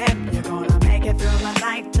fight with him. You're gonna make it through the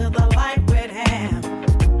night till the light with him.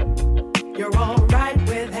 You're alright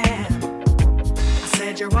with him. I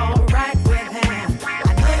said you're alright with him.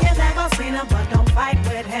 I know you never seen him, but don't fight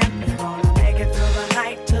with him. You're gonna make it through the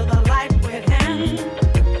night till the light with him.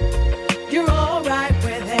 You're alright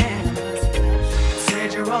with him. I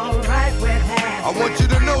said you're alright with him. I want you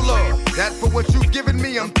to know, Lord, that for what you've given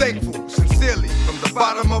me, I'm thankful. Sincerely, from the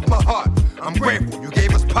bottom of my heart, I'm grateful. You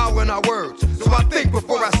gave us power in our words, so I think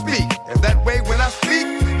before I speak. And that way, when I speak,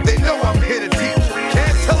 they know I'm here to teach.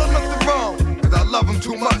 Can't tell them nothing wrong, cause I love them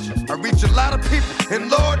too much. I reach a lot of people, and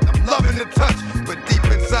Lord, I'm loving the touch. But deep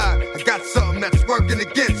inside, I got something that's working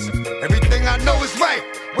against. Everything I know is right,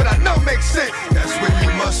 what I know makes sense. That's when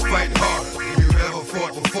you must fight harder than you've ever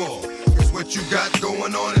fought before. What you got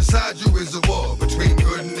going on inside you is a war between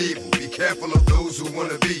good and evil. Be careful of those who want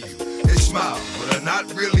to be you. They smile, but are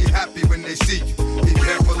not really happy when they see you. Be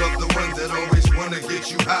careful of the ones that always want to get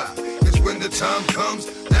you high. Cause when the time comes,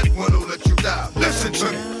 that one will let you die. Listen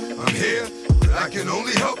to me, I'm here, but I can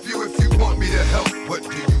only help you if you want me to help. What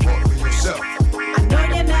do you want for yourself? I know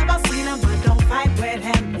you never seen him, but don't fight with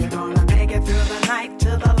him. You're gonna make it through the night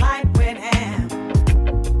till the light with him.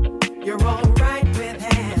 You're alright with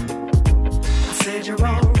him. I said you're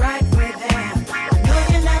alright with him. I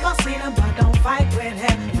know you never seen him, but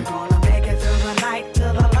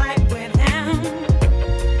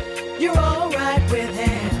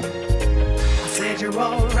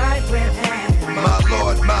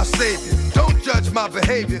my savior. Don't judge my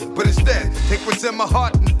behavior, but instead take what's in my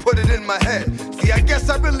heart and put it in my head. See, I guess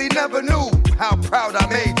I really never knew how proud I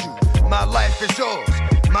made you. My life is yours,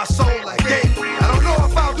 my soul I gave you. I don't know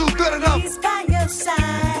if I'll do good enough. He's by your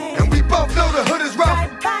side. And we both know the hood is rough.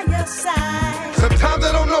 Right by your side. Sometimes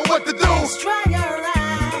I don't know what to do. Let's try your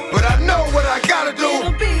right. But I know what I gotta do.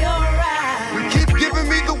 It'll be alright. You keep giving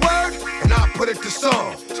me the word, and I'll put it to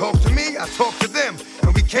song. Talk to me, I talk to them,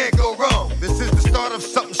 and we can't go wrong. This is the start of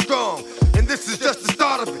something strong, and this is just the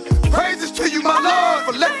start of it. Praises to you, my Lord,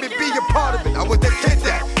 for letting me be a part of it. I was the kid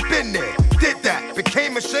that been there, did that,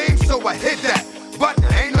 became ashamed, so I hid that. But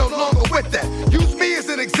I ain't no longer with that. Use me as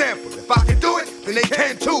an example. If I can do it, then they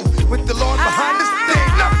can too. With the Lord behind